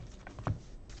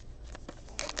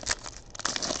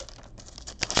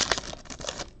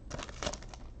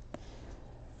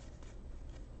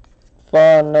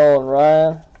 Fun Nolan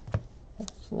Ryan.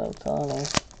 That's no Tommy.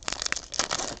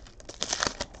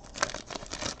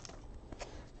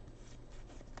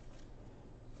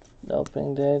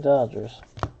 Opening day Dodgers.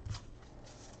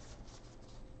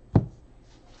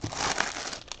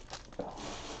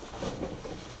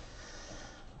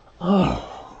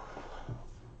 Oh.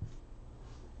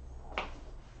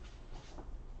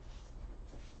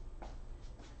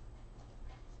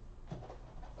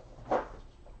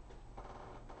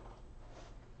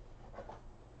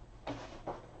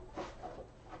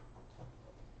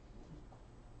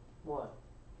 What?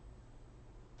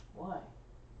 Why?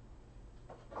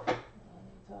 What are you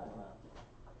talking about?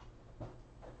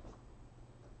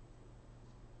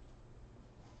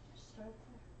 Start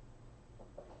there.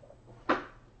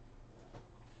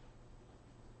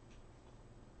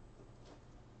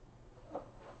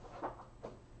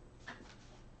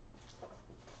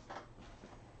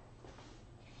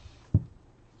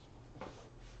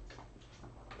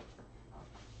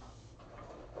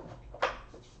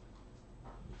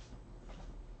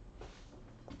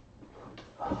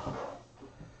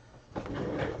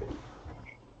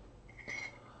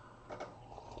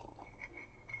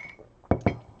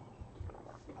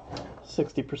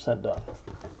 60% done.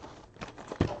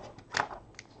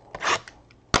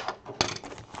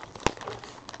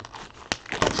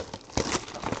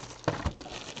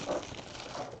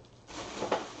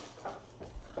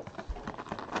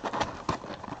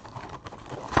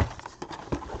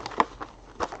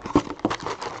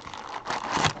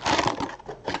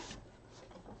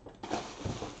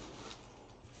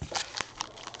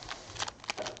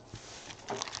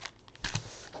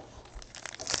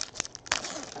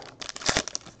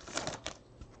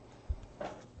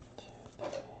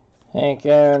 Hank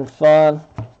Aaron fun.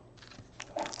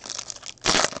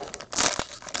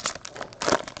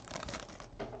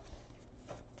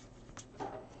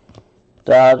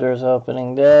 Dodgers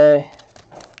opening day.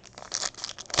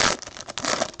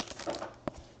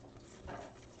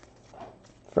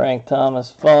 Frank Thomas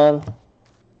fun.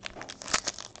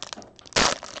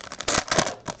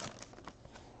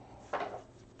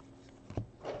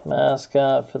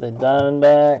 Mascot for the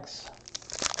Diamondbacks.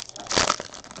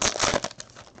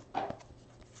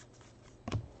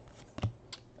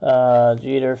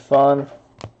 Jeter fun.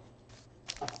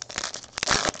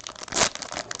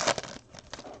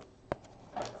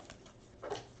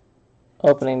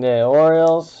 Opening day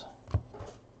Orioles.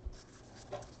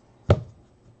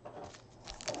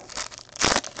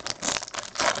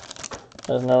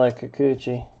 There's another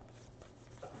Kikuchi.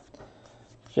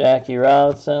 Jackie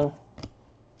Robinson.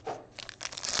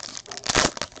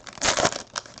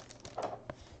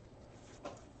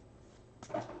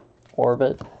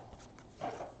 Orbit.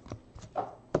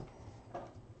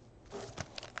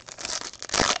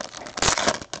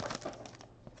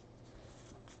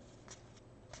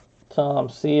 Tom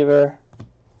Seaver.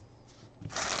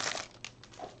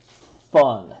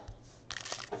 Fun.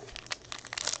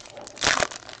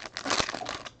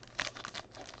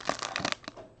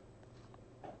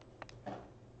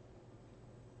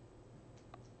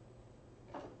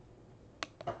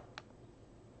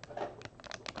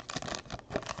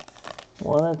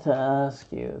 Wanted to ask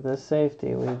you, this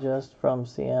safety we just from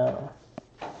Seattle.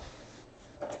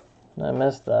 I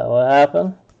missed that. What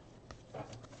happened?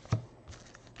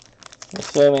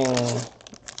 Assuming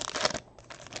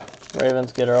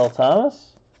Ravens get Earl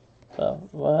Thomas? So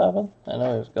what happened? I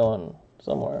know he was going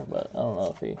somewhere, but I don't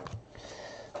know if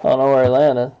I don't know where he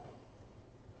landed.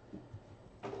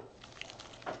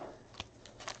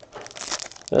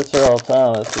 If it's Earl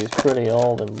Thomas, he's pretty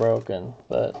old and broken,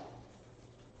 but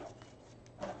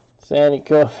Sandy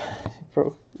Cove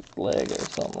broke his leg or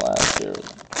something last year. It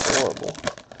was horrible.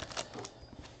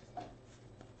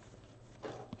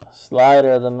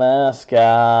 Slider, the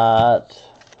mascot.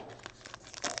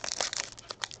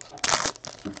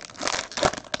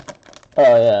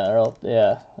 Oh yeah, Earl,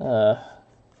 yeah.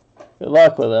 Good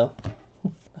luck with him.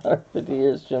 50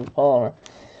 years, Jim Palmer.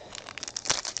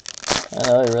 I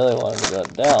know he really wanted to go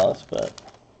to Dallas, but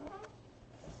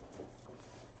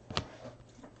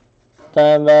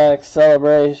Diamondback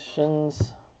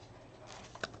celebrations.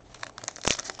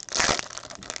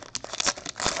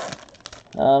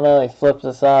 I don't know, he flipped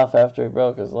us off after he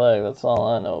broke his leg. That's all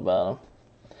I know about him.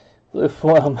 Blue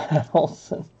foil Matt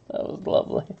Olson. That was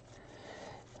lovely.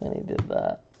 And he did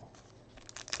that.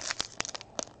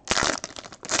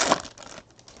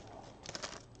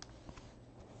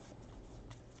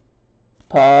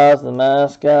 Paz, the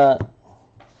mascot.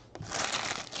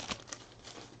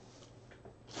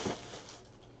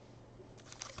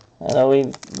 I know we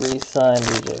re-signed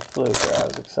DJ Fluker. I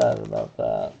was excited about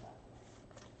that.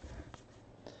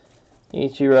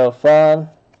 Ichiro Fun.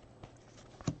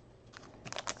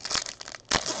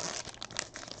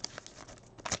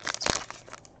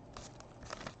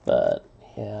 But,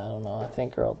 yeah, I don't know. I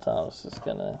think Earl Thomas is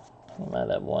going to, he might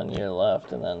have 1 year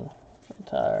left and then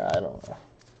retire. I don't know.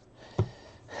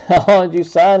 How long did you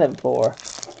sign him for?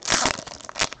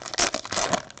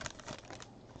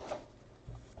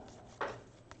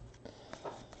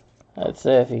 I'd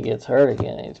say if he gets hurt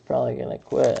again, he's probably going to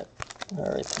quit.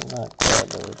 Or not quit,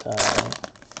 but retire.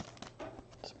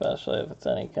 Especially if it's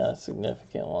any kind of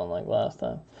significant one like last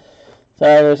time.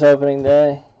 Tigers opening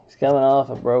day. He's coming off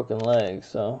a broken leg,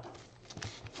 so.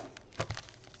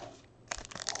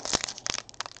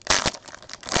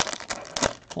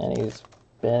 And he's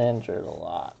been injured a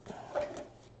lot.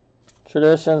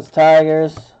 Traditions,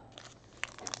 Tigers.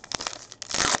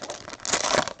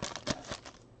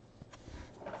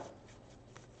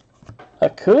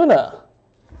 Acuna.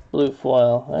 Blue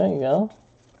foil. There you go.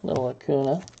 Little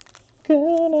Acuna.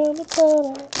 Acuna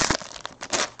Matata.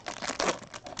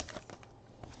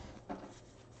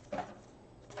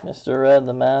 Mr. Red,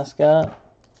 the mascot.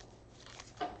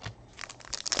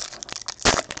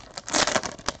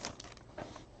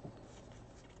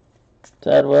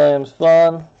 Ted Williams,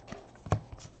 fun.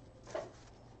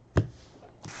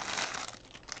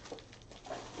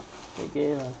 They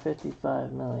gave him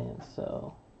 $55 million,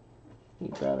 so he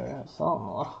better have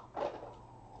something.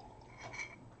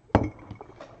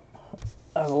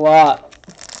 A lot.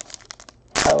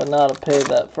 I would not have paid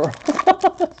that for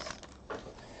us.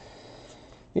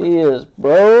 He is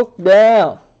broke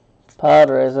down.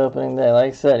 Padres opening day.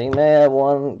 Like I said, he may have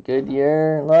 1 good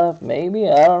year left. Maybe.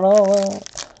 I don't know.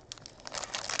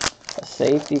 A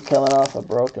safety coming off a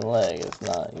broken leg is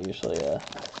not usually a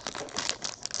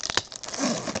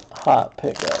hot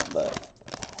pickup.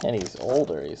 And he's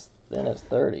older. He's in his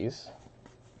 30s.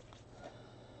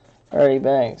 Ernie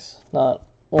Banks. Not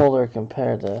older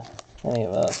compared to any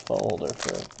of us, but older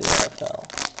for the NFL.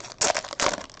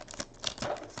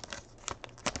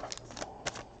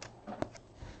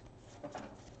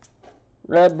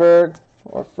 Redbird,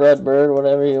 or Fredbird,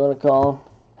 whatever you want to call him.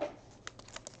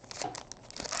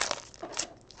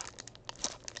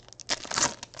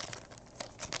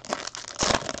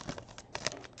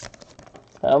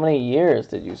 How many years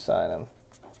did you sign him?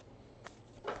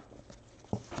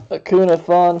 Acuna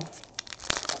fun.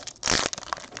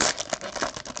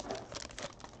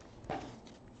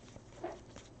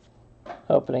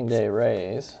 Opening day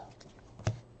Rays.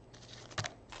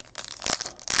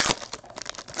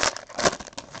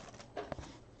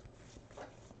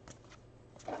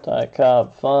 Ty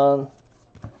Cobb fun.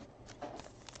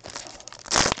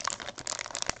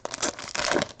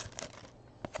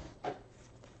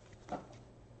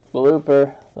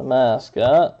 Blooper, the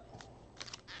mascot.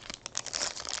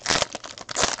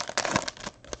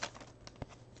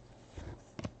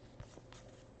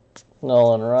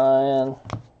 Nolan Ryan.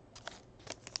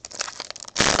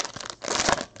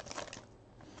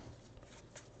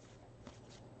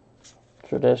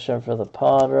 Tradition for the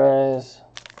Padres.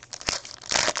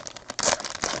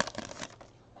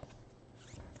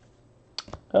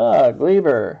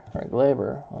 Gleber, or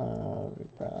Glaber, I don't know how to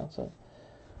pronounce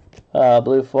it.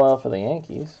 Blue foil for the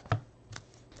Yankees.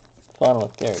 Fun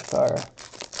with Gary Carter.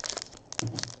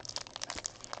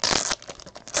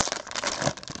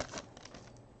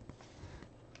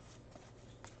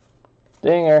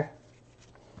 Dinger.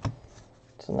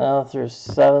 So now through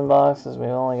 7 boxes, we've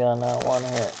only got not 1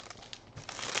 hit.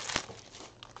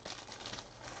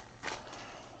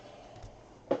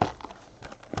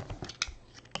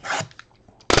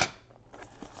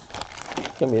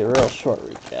 It's going to be a real short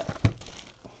recap.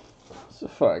 So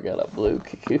far I got a blue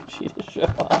Kikuchi to show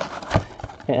off.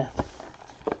 And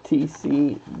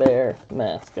TC Bear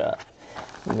mascot.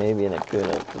 Maybe an Acuna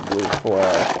with the blue foil.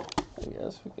 I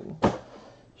guess we can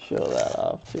show that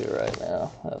off too right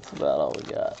now. That's about all we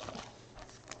got.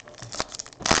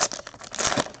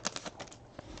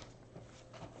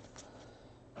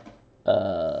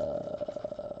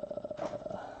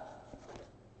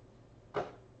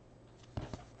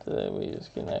 Did we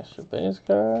just get an extra base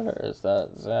card, or is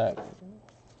that Zach?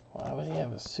 Why would he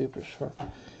have a super short?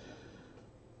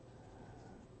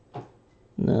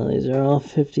 No, these are all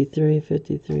 53,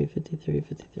 53, 53,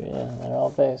 53. Yeah, they're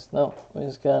all base. No, we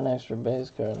just got an extra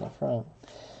base card in the front.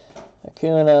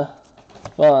 Acuna,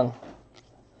 fun.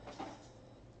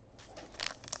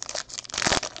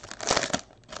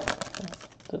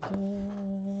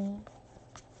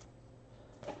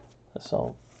 This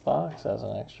whole box has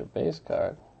an extra base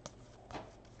card.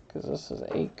 Because this is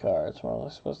 8 cards. We're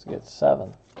only supposed to get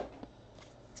 7.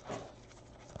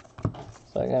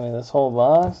 So I mean, this whole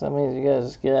box, that means you guys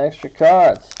just get extra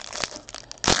cards.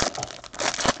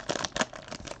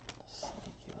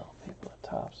 Sneaky little people at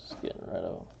Topps just getting rid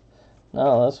of them.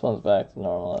 No, this one's back to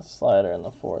normal. That's Slider in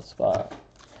the 4th spot.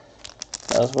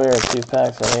 That was weird. 2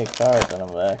 packs of 8 cards and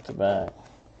I'm back to back.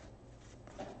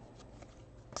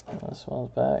 And this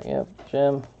one's back. Yep.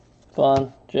 Jim,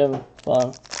 fun. Jim,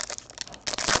 fun.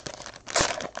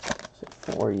 It's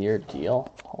a 4-year deal.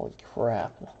 Holy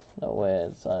crap. No way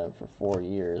I'd sign him for 4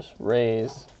 years.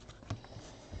 Rays.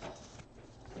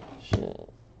 Shit.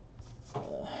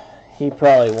 He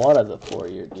probably wanted the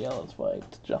 4-year deal. That's why he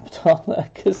jumped on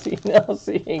that, because he knows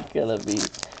he ain't going to be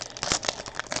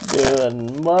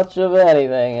doing much of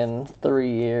anything in 3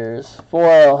 years.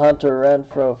 Foil Hunter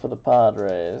Renfroe for the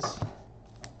Padres.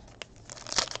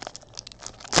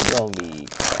 He's going to be,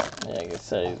 like I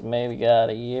said, he's maybe got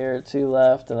a year or 2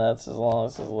 left, and that's as long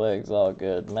as his leg's all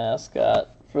good. Mascot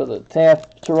for the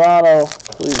Toronto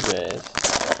Blue Jays.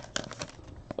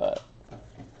 But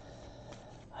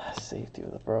safety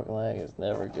with a broken leg is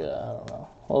never good. I don't know.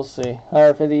 We'll see.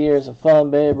 150 years of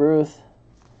fun, Babe Ruth.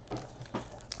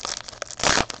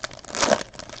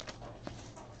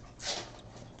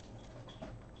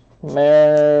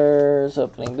 Mariners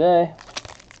opening day.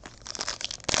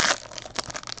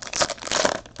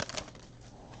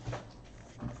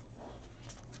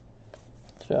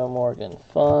 Joe Morgan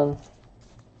fun.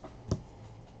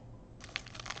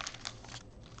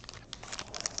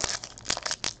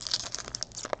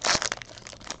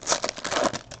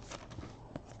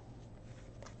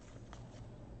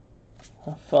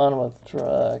 Fun with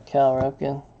Cal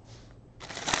Ripken.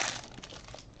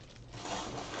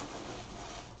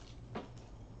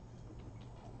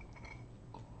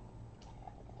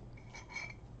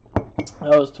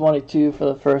 That was 22 for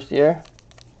the first year.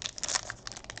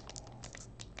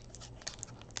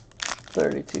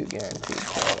 32 guaranteed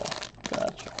total.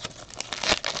 Gotcha.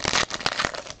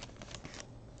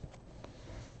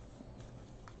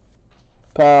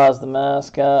 Paz, the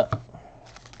mascot.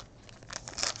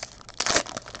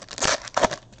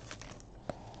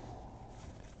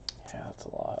 Yeah, that's a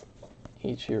lot.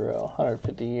 Ichiro,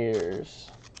 150 years.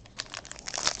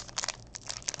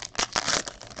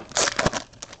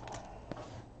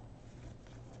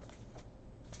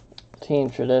 Team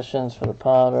traditions for the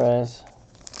Padres.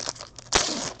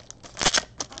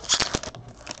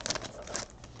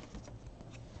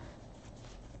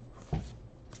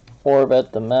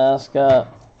 Orbit, the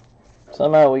mascot.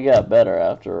 Somehow we got better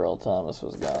after Earl Thomas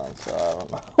was gone, so I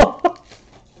don't know.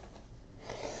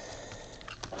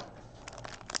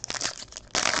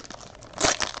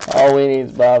 All we need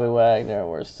is Bobby Wagner and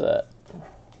we're set.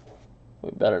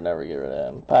 We better never get rid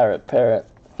of him. Pirate Parrot.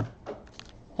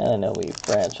 And I know we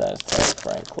franchise tag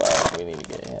Frank Clark. We need to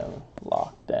get him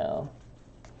locked down.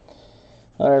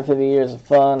 150 years of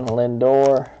fun.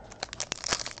 Lindor.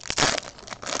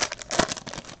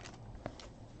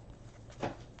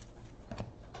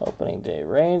 Opening day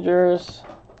Rangers.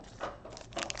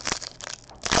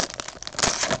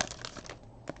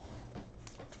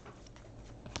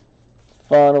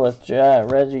 Fun with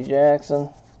Reggie Jackson.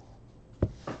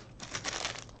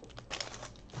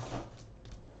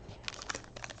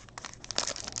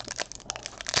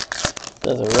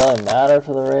 Does it really matter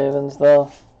for the Ravens,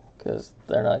 though? Because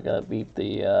they're not going to beat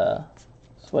the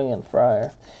swinging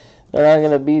Friar. They're not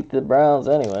going to beat the Browns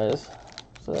anyways.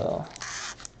 So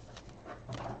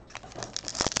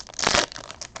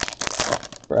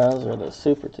Browns are the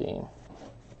super team.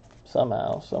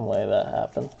 Somehow, some way that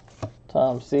happened.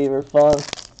 Tom Seaver, fun.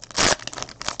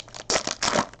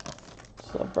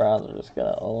 So Browns are just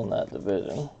going to own that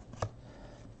division.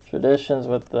 Traditions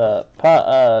with the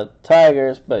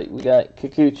Tigers, but we got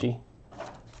Kikuchi.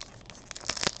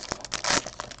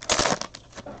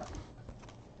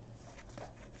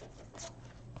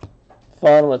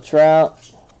 fun with Trout.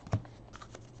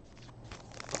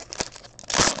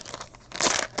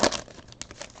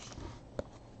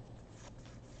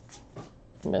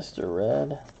 Mr.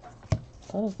 Red. I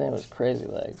thought his name was Crazy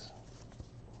Legs.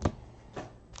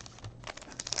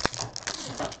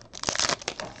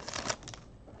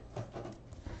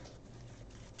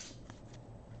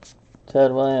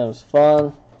 Ted Williams,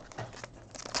 fun.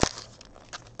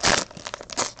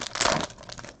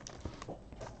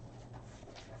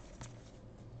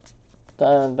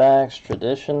 Diamondbacks,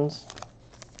 traditions.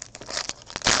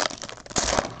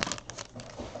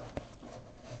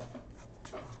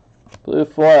 Blue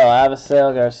foil,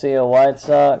 Avisail Garcia, White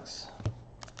Sox.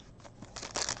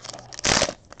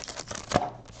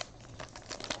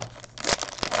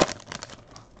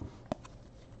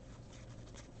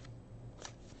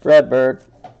 Redbird.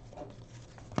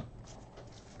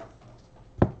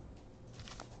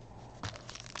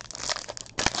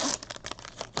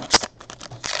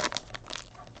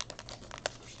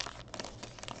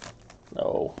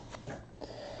 No.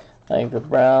 I think the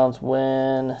Browns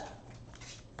win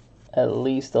at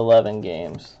least 11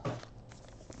 games.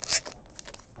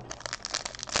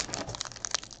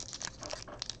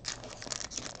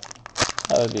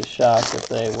 I would be shocked if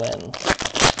they win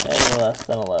any less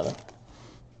than 11.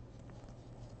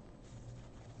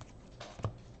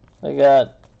 They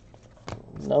got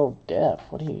no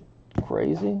depth. What are you,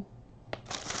 crazy?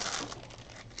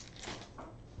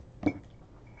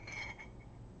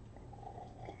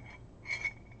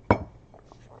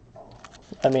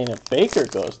 I mean, if Baker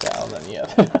goes down, then yeah,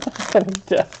 any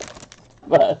depth.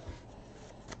 But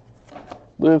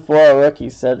blue foil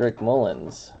rookie Cedric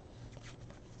Mullins.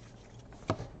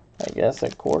 I guess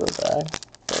at quarterback.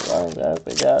 For running back,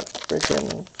 they got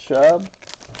freaking Chubb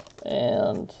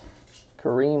and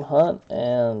Kareem Hunt,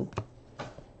 and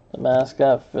the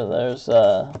mascot for there's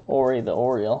Ori the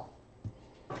Oriole.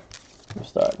 I'm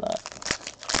starting that.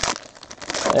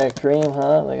 They got Kareem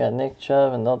Hunt, they got Nick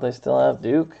Chubb, and don't they still have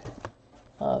Duke?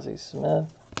 Ozzie Smith.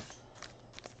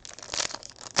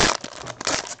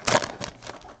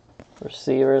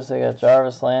 Receivers, they got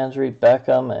Jarvis Landry,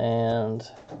 Beckham, and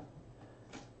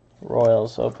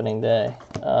Royals opening day.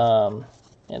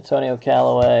 Antonio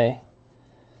Callaway.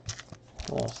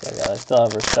 What else I got? I still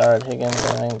have Rashard Higgins,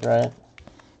 I think, right?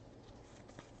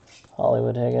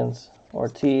 Hollywood Higgins.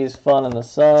 Ortiz, Fun in the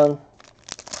Sun.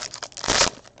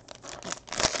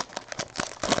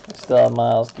 They still have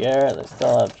Myles Garrett. They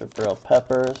still have Jabril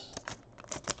Peppers.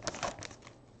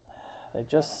 They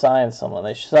just signed someone.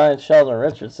 They signed Sheldon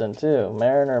Richardson, too.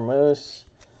 Mariner Moose.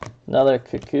 Another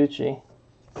Kikuchi.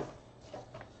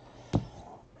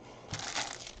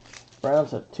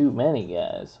 Browns have too many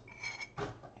guys.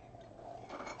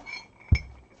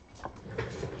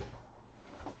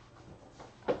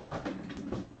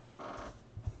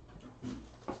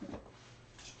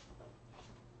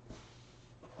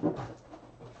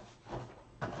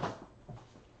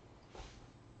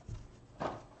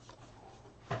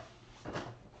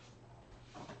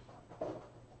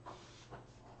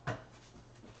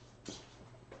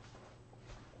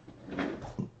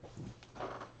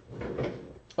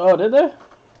 Oh, did they?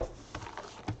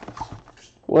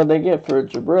 What did they get for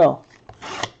Jabril?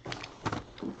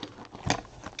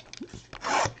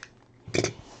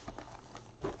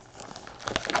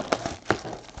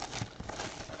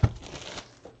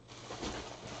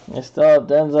 They still have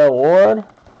Denzel Ward.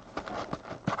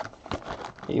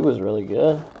 He was really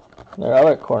good. Their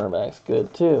other cornerback's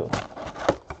good too.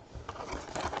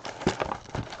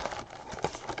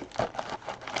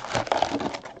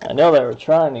 I know they were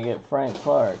trying to get Frank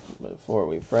Clark before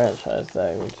we franchise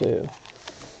tag him too.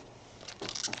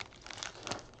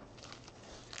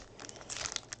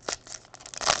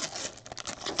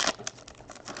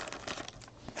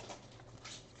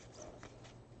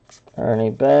 Ernie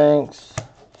Banks,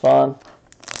 fun.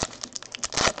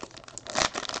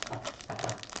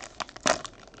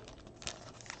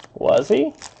 Was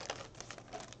he?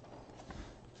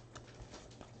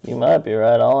 You might be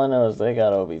right. All I know is they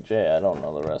got OBJ. I don't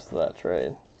know the rest of that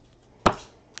trade.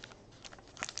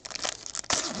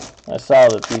 I saw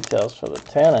the details for the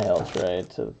Tannehill trade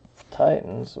to the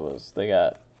Titans was they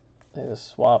just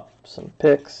swapped some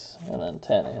picks, and then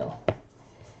Tannehill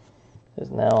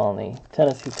is now on the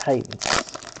Tennessee Titans.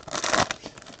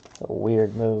 A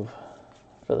weird move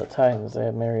for the Titans. They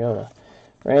have Mariota.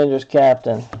 Rangers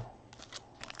captain.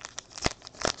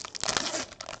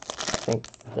 I think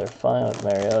they're fine with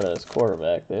Mariota as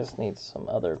quarterback. They just need some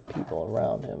other people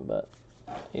around him, but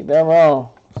you've been wrong,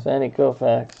 Sandy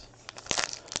Koufax.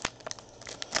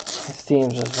 This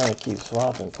team's just going to keep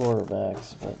swapping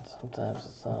quarterbacks, but sometimes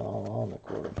it's not all on the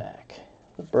quarterback.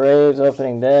 The Braves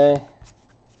opening day.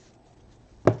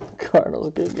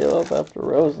 Cardinals could give up after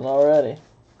Rosen already.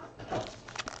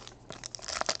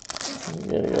 You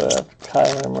gotta go after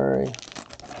Kyler Murray.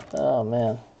 Oh,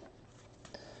 man.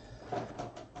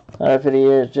 150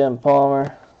 years, Jim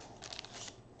Palmer.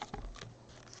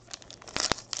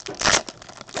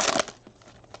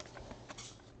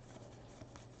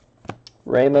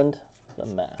 Raymond, the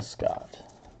mascot.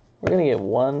 We're going to get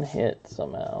one hit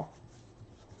somehow.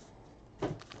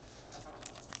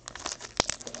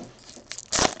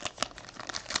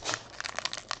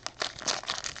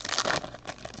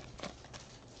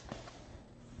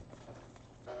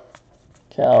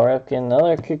 Cal Ripken,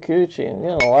 another Kikuchi. I'm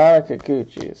getting a lot of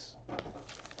Kikuchis.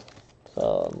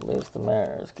 So at least the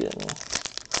Mariners getting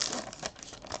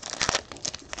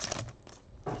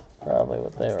probably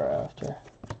what they were after.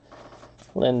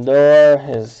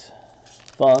 Lindor is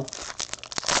fun.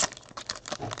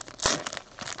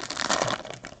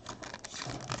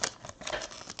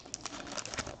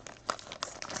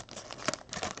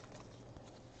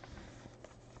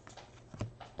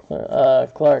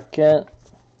 Clark Kent.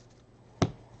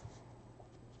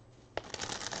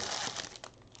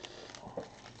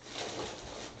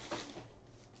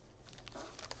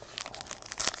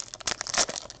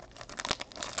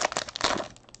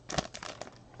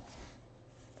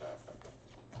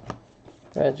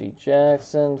 Reggie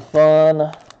Jackson,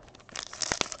 fun.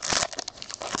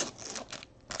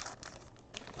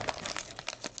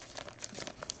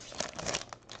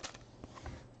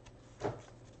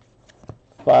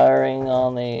 Firing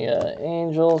on the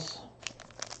Angels.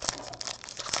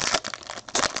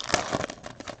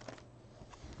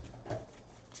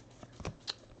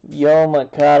 Yo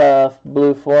Makata,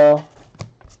 blue foil.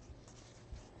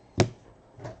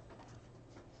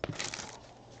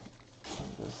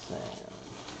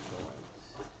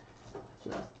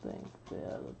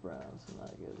 Browns are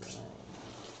not good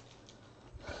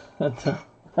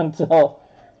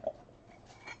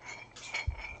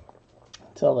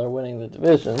until they're winning the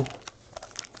division,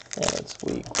 and it's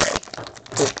week like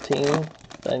 15.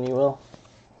 Then you will.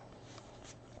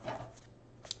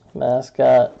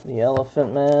 Mascot, the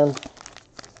Elephant Man.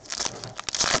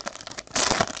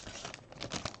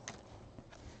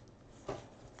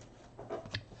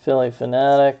 Philly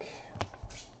Fanatic.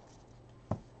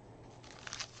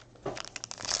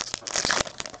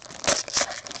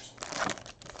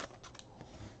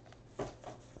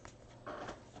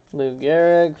 Lou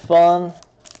Gehrig, fun.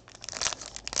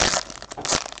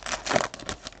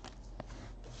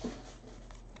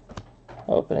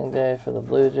 Opening day for the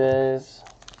Blue Jays.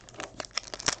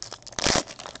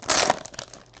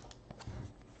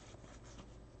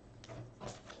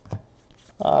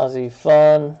 Ozzy,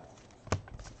 fun.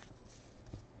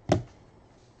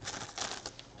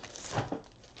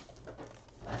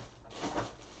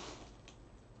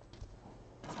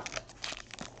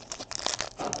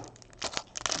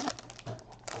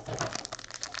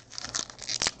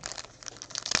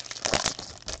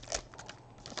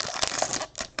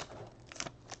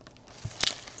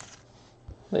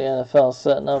 The NFL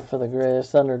setting up for the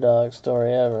greatest underdog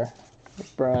story ever. The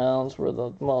Browns were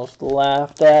the most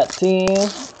laughed at team.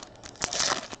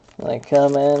 They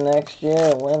come in next year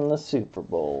and win the Super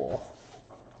Bowl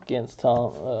against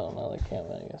Tom. Oh no, they can't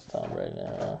win against Tom Brady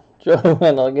now. Joey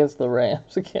Wendell against the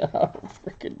Rams again. I don't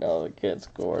freaking know, the kid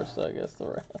score, so I guess the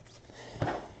Rams.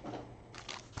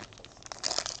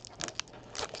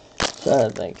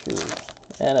 Trying to think who.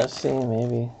 NFC,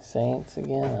 maybe Saints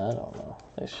again? I don't know.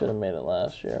 They should have made it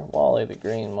last year. Wally the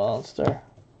Green Monster.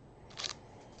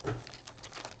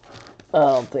 I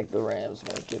don't think the Rams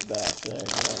make it back there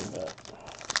again, but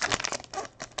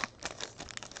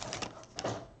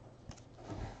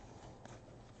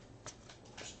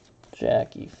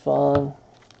Jackie Fun.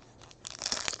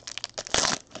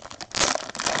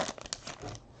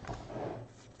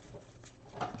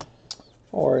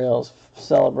 Orioles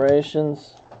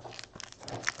celebrations.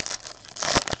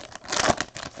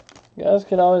 You guys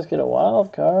could always get a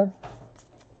wild card.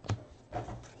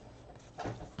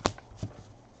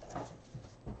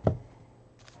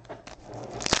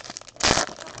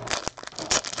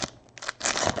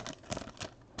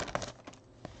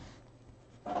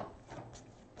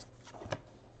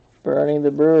 Bernie the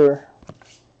Brewer.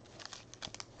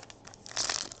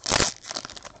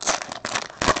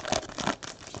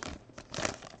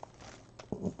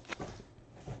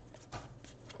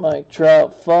 Mike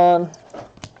Trout, fun.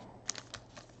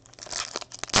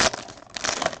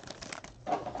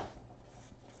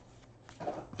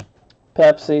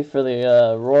 Pepsi for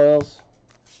the Royals.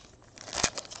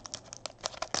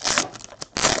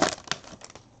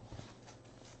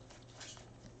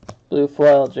 Blue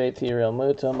foil, JT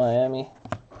Realmuto, Miami.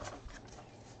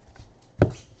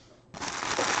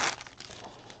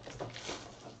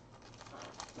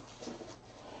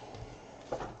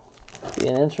 Be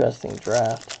an interesting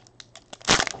draft.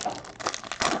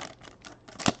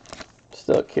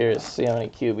 Still curious to see how many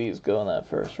QBs go in that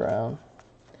first round.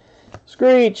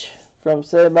 Screech from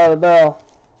Saved by the Bell.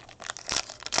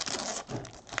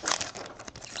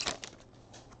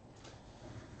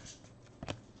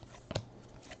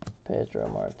 Pedro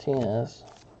Martinez.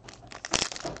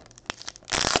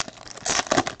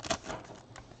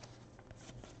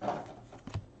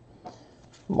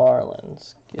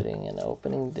 Marlins getting an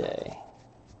opening day.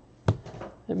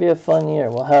 It'd be a fun year.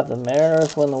 We'll have the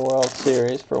Mariners win the World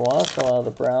Series for once, and we'll have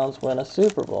the Browns win a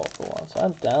Super Bowl for once.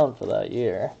 I'm down for that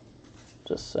year.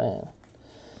 Just saying.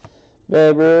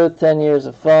 Babe Ruth, 10 years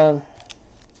of fun.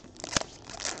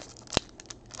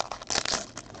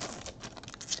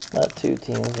 Not two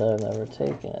teams that have never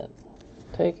taken it.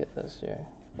 Take it this year.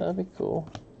 That'd be cool.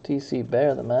 TC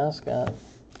Bear, the mascot.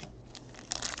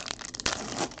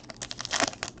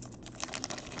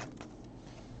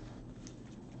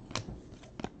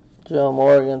 Joe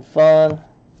Morgan, fun.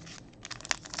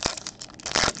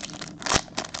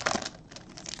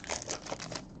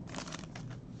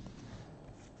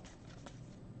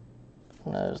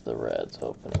 And there's the Reds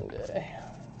opening day.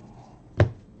 I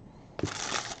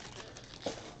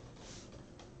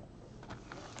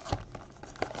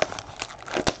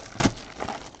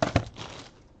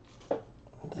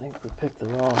think we picked the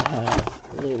wrong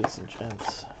half, ladies and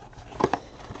gents.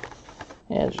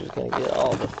 Andrew's going to get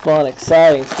all the fun,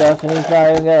 exciting stuff, and he's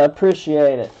not even going to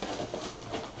appreciate it.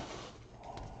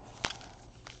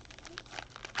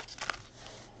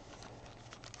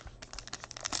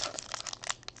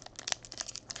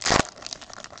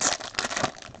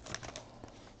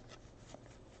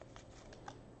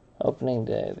 Opening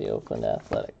day, the Oakland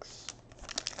Athletics.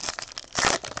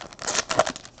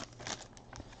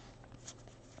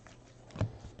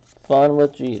 Fun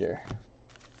with Jeter.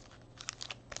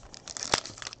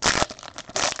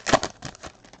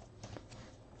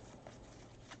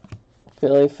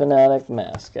 Philly Fanatic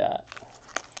mascot.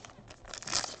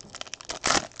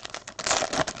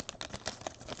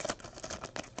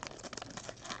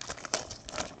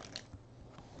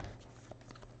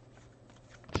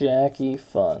 Jackie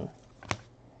Fun.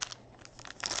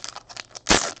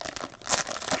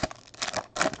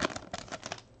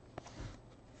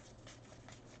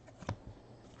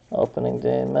 Opening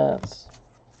day Mets.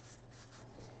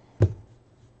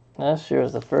 Last year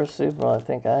was the first Super Bowl I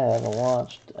think I haven't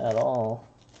watched at all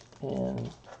in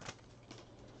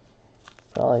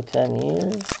probably 10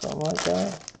 years, something like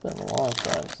that. It's been a long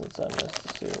time since I missed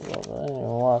the Super Bowl, but I didn't even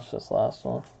watch this last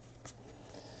one.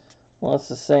 Once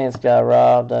the Saints got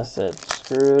robbed, I said,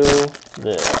 screw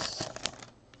this.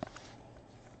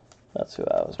 That's who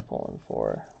I was pulling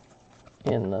for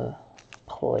in the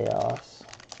playoffs.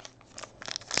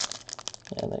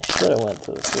 And they should have went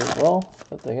to the Super Bowl,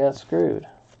 but they got screwed.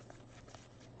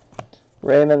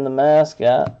 Raymond the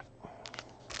mascot.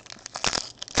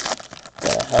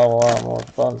 Got a hell of a lot more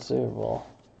fun Super Bowl.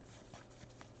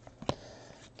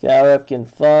 Cal Ripken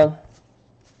fun.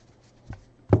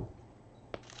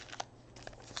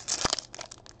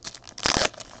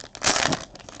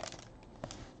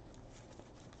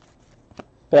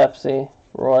 Pepsi.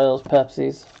 Royals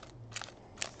Pepsis.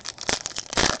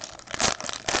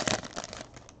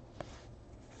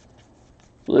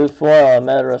 Blue foil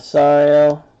Ahmed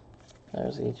Rosario.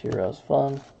 There's Ichiro's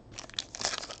fun.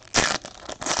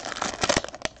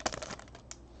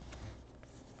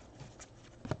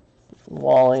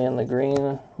 Wally and the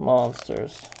Green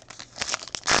Monsters.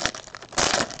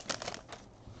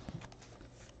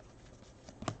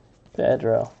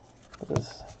 Pedro with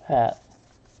his hat.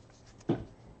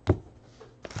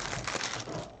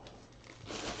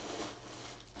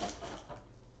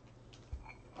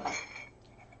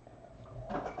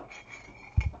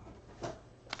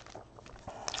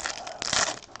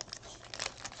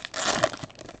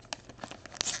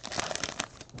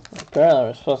 Apparently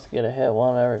we're supposed to get a hit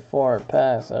one every 400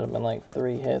 packs. That would have been like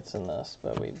 3 hits in this,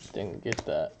 but we didn't get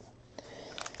that.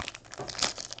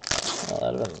 Well,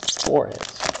 that would have been 4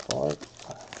 hits.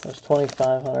 There's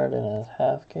 2,500 in a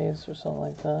half case or something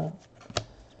like that.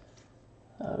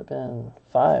 That would have been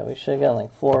 5. We should have gotten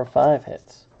like 4 or 5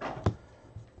 hits.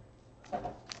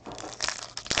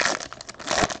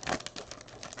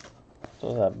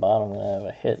 So that bottom going to have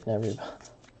a hit in every bottom.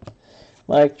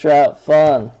 Mike Trout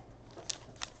fun.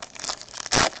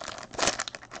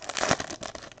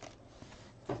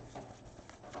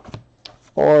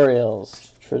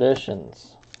 Orioles,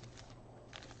 Traditions.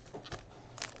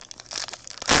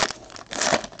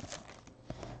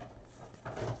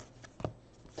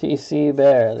 TC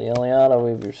Bear, the only auto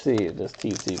we've received is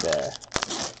TC Bear.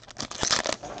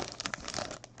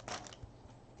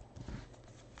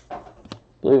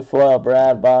 Blue foil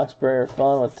Brad Boxberger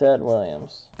fun with Ted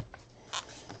Williams.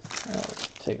 Let's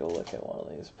take a look at one of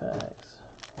these packs.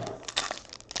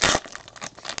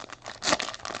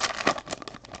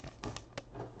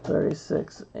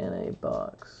 $36 in a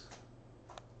box.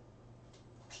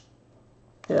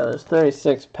 Yeah, there's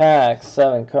 36 packs,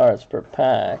 7 cards per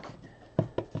pack.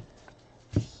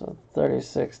 So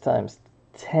 36 times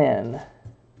 10.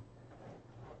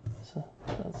 So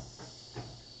that's,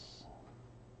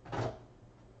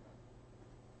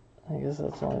 I guess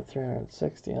that's only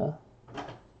 360, huh?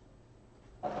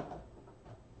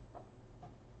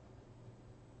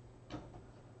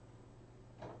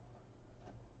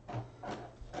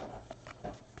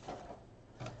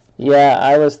 Yeah,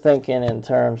 I was thinking in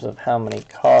terms of how many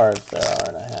cards there are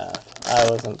in a half. I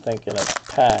wasn't thinking of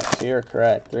packs. You're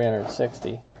correct,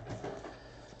 360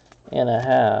 in a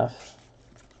half.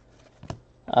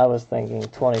 I was thinking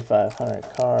 2,500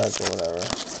 cards or whatever,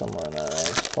 somewhere in that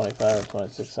range. 2,500 or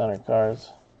 2,600 cards.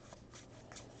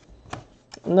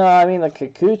 No, I mean the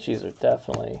Kikuchis are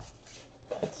definitely,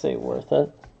 I'd say, worth it.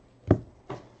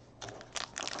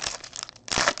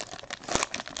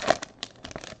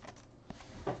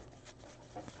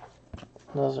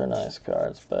 Those are nice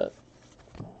cards, but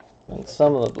and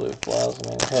some of the blue foils, I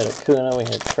mean, we had Acuna, we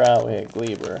had Trout, we had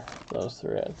Gleber. Those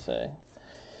three, I'd say,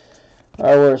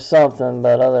 are worth something,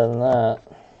 but other than that,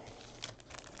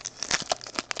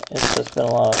 it's just been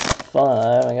a lot of fun.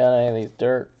 I haven't got any of these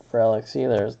dirt relics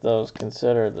either. Is those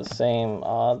considered the same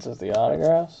odds as the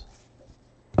autographs?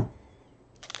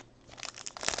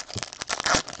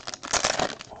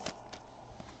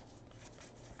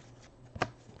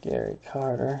 Gary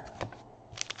Carter.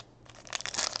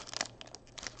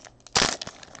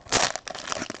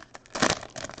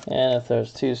 And if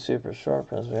there's 2 super short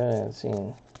prints, we haven't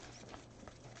seen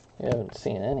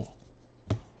any.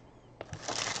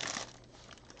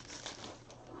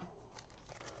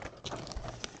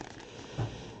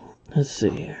 Let's see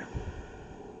here.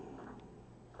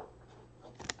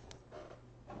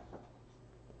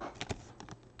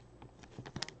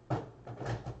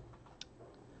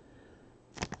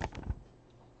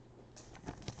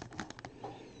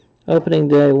 Opening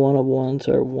day 1/1s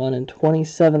are 1 in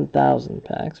 27,000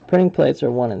 packs. Printing plates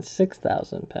are 1 in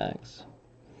 6,000 packs.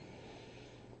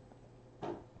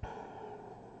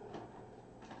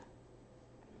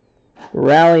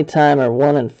 Rally time are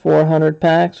 1 in 400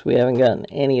 packs. We haven't gotten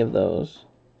any of those.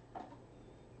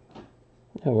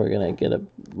 And we're going to get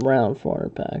around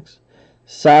 400 packs.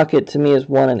 Socket to me is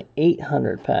 1 in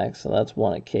 800 packs, so that's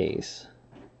 1 a case.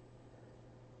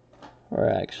 Or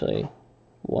actually,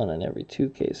 1 in every 2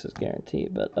 cases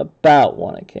guaranteed, but about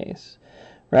 1 a case.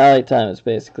 Rally time is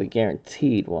basically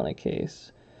guaranteed 1 a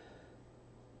case.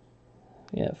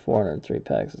 Yeah, 403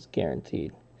 packs is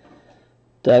guaranteed.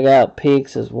 Dugout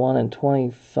peaks is 1 in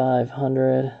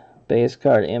 2,500. Base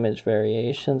card image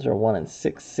variations are 1 in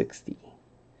 660.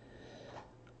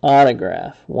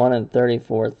 Autograph, 1 in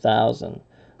 34,000.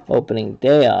 Opening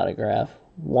day autograph,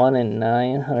 1 in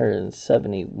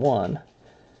 971.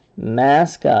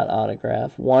 Mascot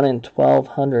autograph, 1 in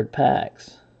 1,200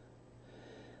 packs.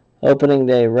 Opening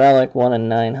day relic, 1 in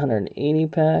 980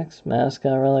 packs.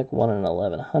 Mascot relic, 1 in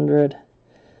 1,100.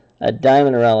 A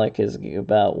diamond relic is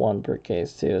about 1 per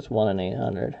case too. It's 1 in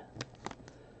 800.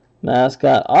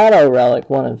 Mascot auto relic,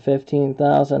 1 in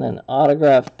 15,000. And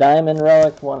autograph diamond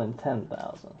relic, 1 in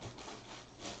 10,000.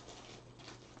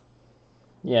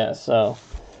 Yeah, so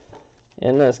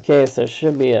in this case, there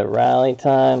should be a rally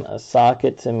time, a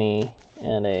socket to me,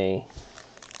 and a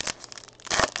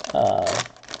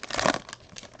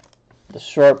the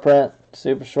short print,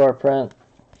 super short print,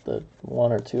 the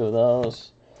 1 or 2 of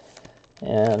those,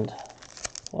 and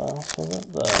what else was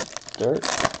it? The dirt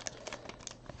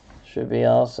should be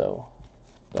also,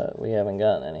 but we haven't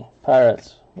gotten any.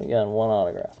 Pirates, we got 1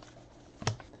 autograph.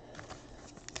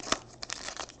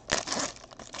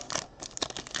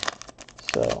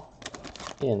 So,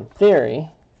 in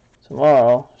theory,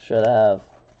 tomorrow should have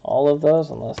all of those,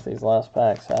 unless these last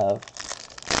packs have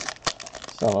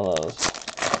some of those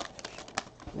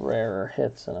rarer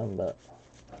hits in them. But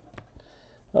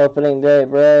opening day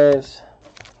Braves.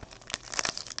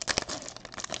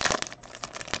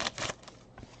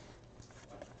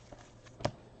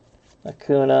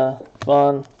 Acuna,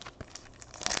 fun.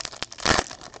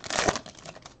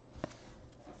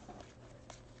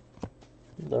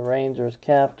 The Rangers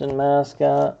captain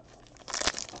mascot.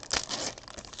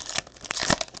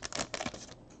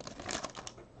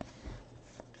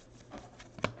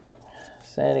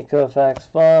 Sandy Koufax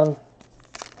fun.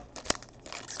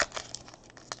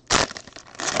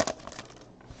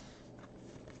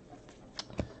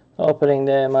 Opening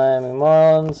day Miami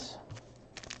Marlins.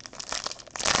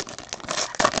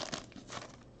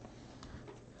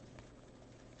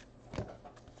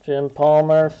 Jim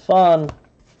Palmer, fun.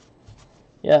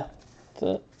 Yeah, that's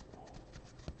it.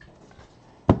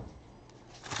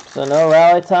 So no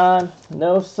rally time,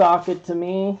 no socket to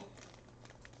me.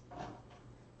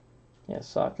 Yeah,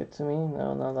 socket to me,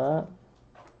 no, none of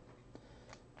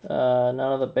that.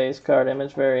 None of the base card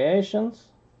image variations.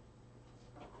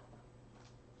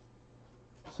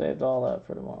 Saved all that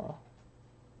for tomorrow.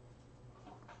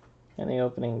 And the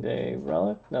opening day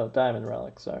relic? No, diamond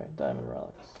relic, sorry, diamond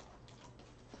relics.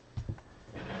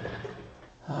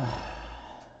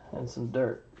 And some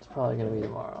dirt. It's probably going to be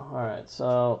tomorrow. Alright,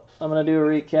 so I'm going to do a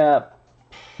recap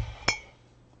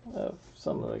of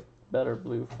some of the better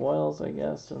blue foils, I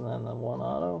guess, and then the one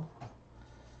auto.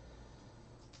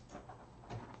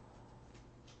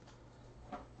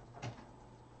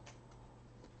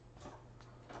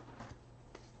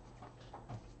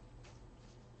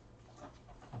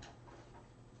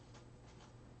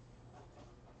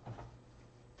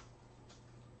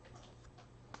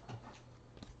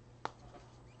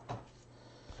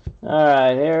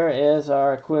 Alright, here is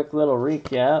our quick little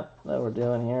recap that we're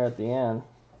doing here at the end.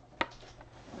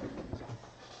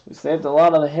 We saved a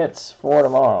lot of the hits for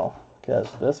tomorrow because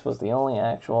this was the only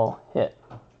actual hit.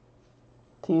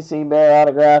 TC Bear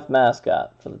autograph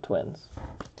mascot for the Twins.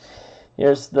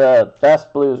 Here's the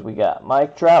best blues we got.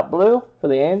 Mike Trout blue for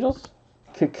the Angels.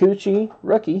 Kikuchi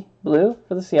rookie blue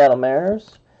for the Seattle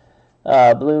Mariners.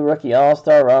 Blue rookie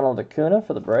all-star Ronald Acuna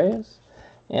for the Braves.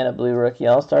 And a blue rookie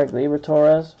all-star Gleyber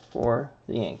Torres for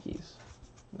the Yankees.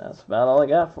 That's about all I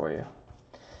got for you.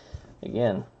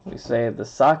 Again, we saved the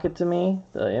socket to me,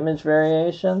 the image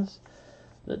variations,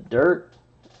 the dirt,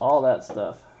 all that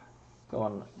stuff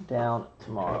going down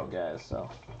tomorrow, guys. So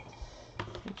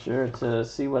make sure to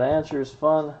see what Answer's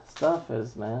fun stuff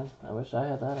is, man. I wish I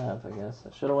had that app, I guess.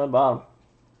 I should have went bottom.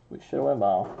 We should have went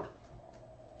bottom.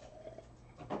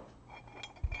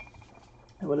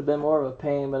 It would have been more of a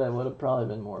pain, but it would have probably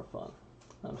been more fun.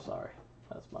 I'm sorry.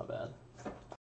 That's my bad.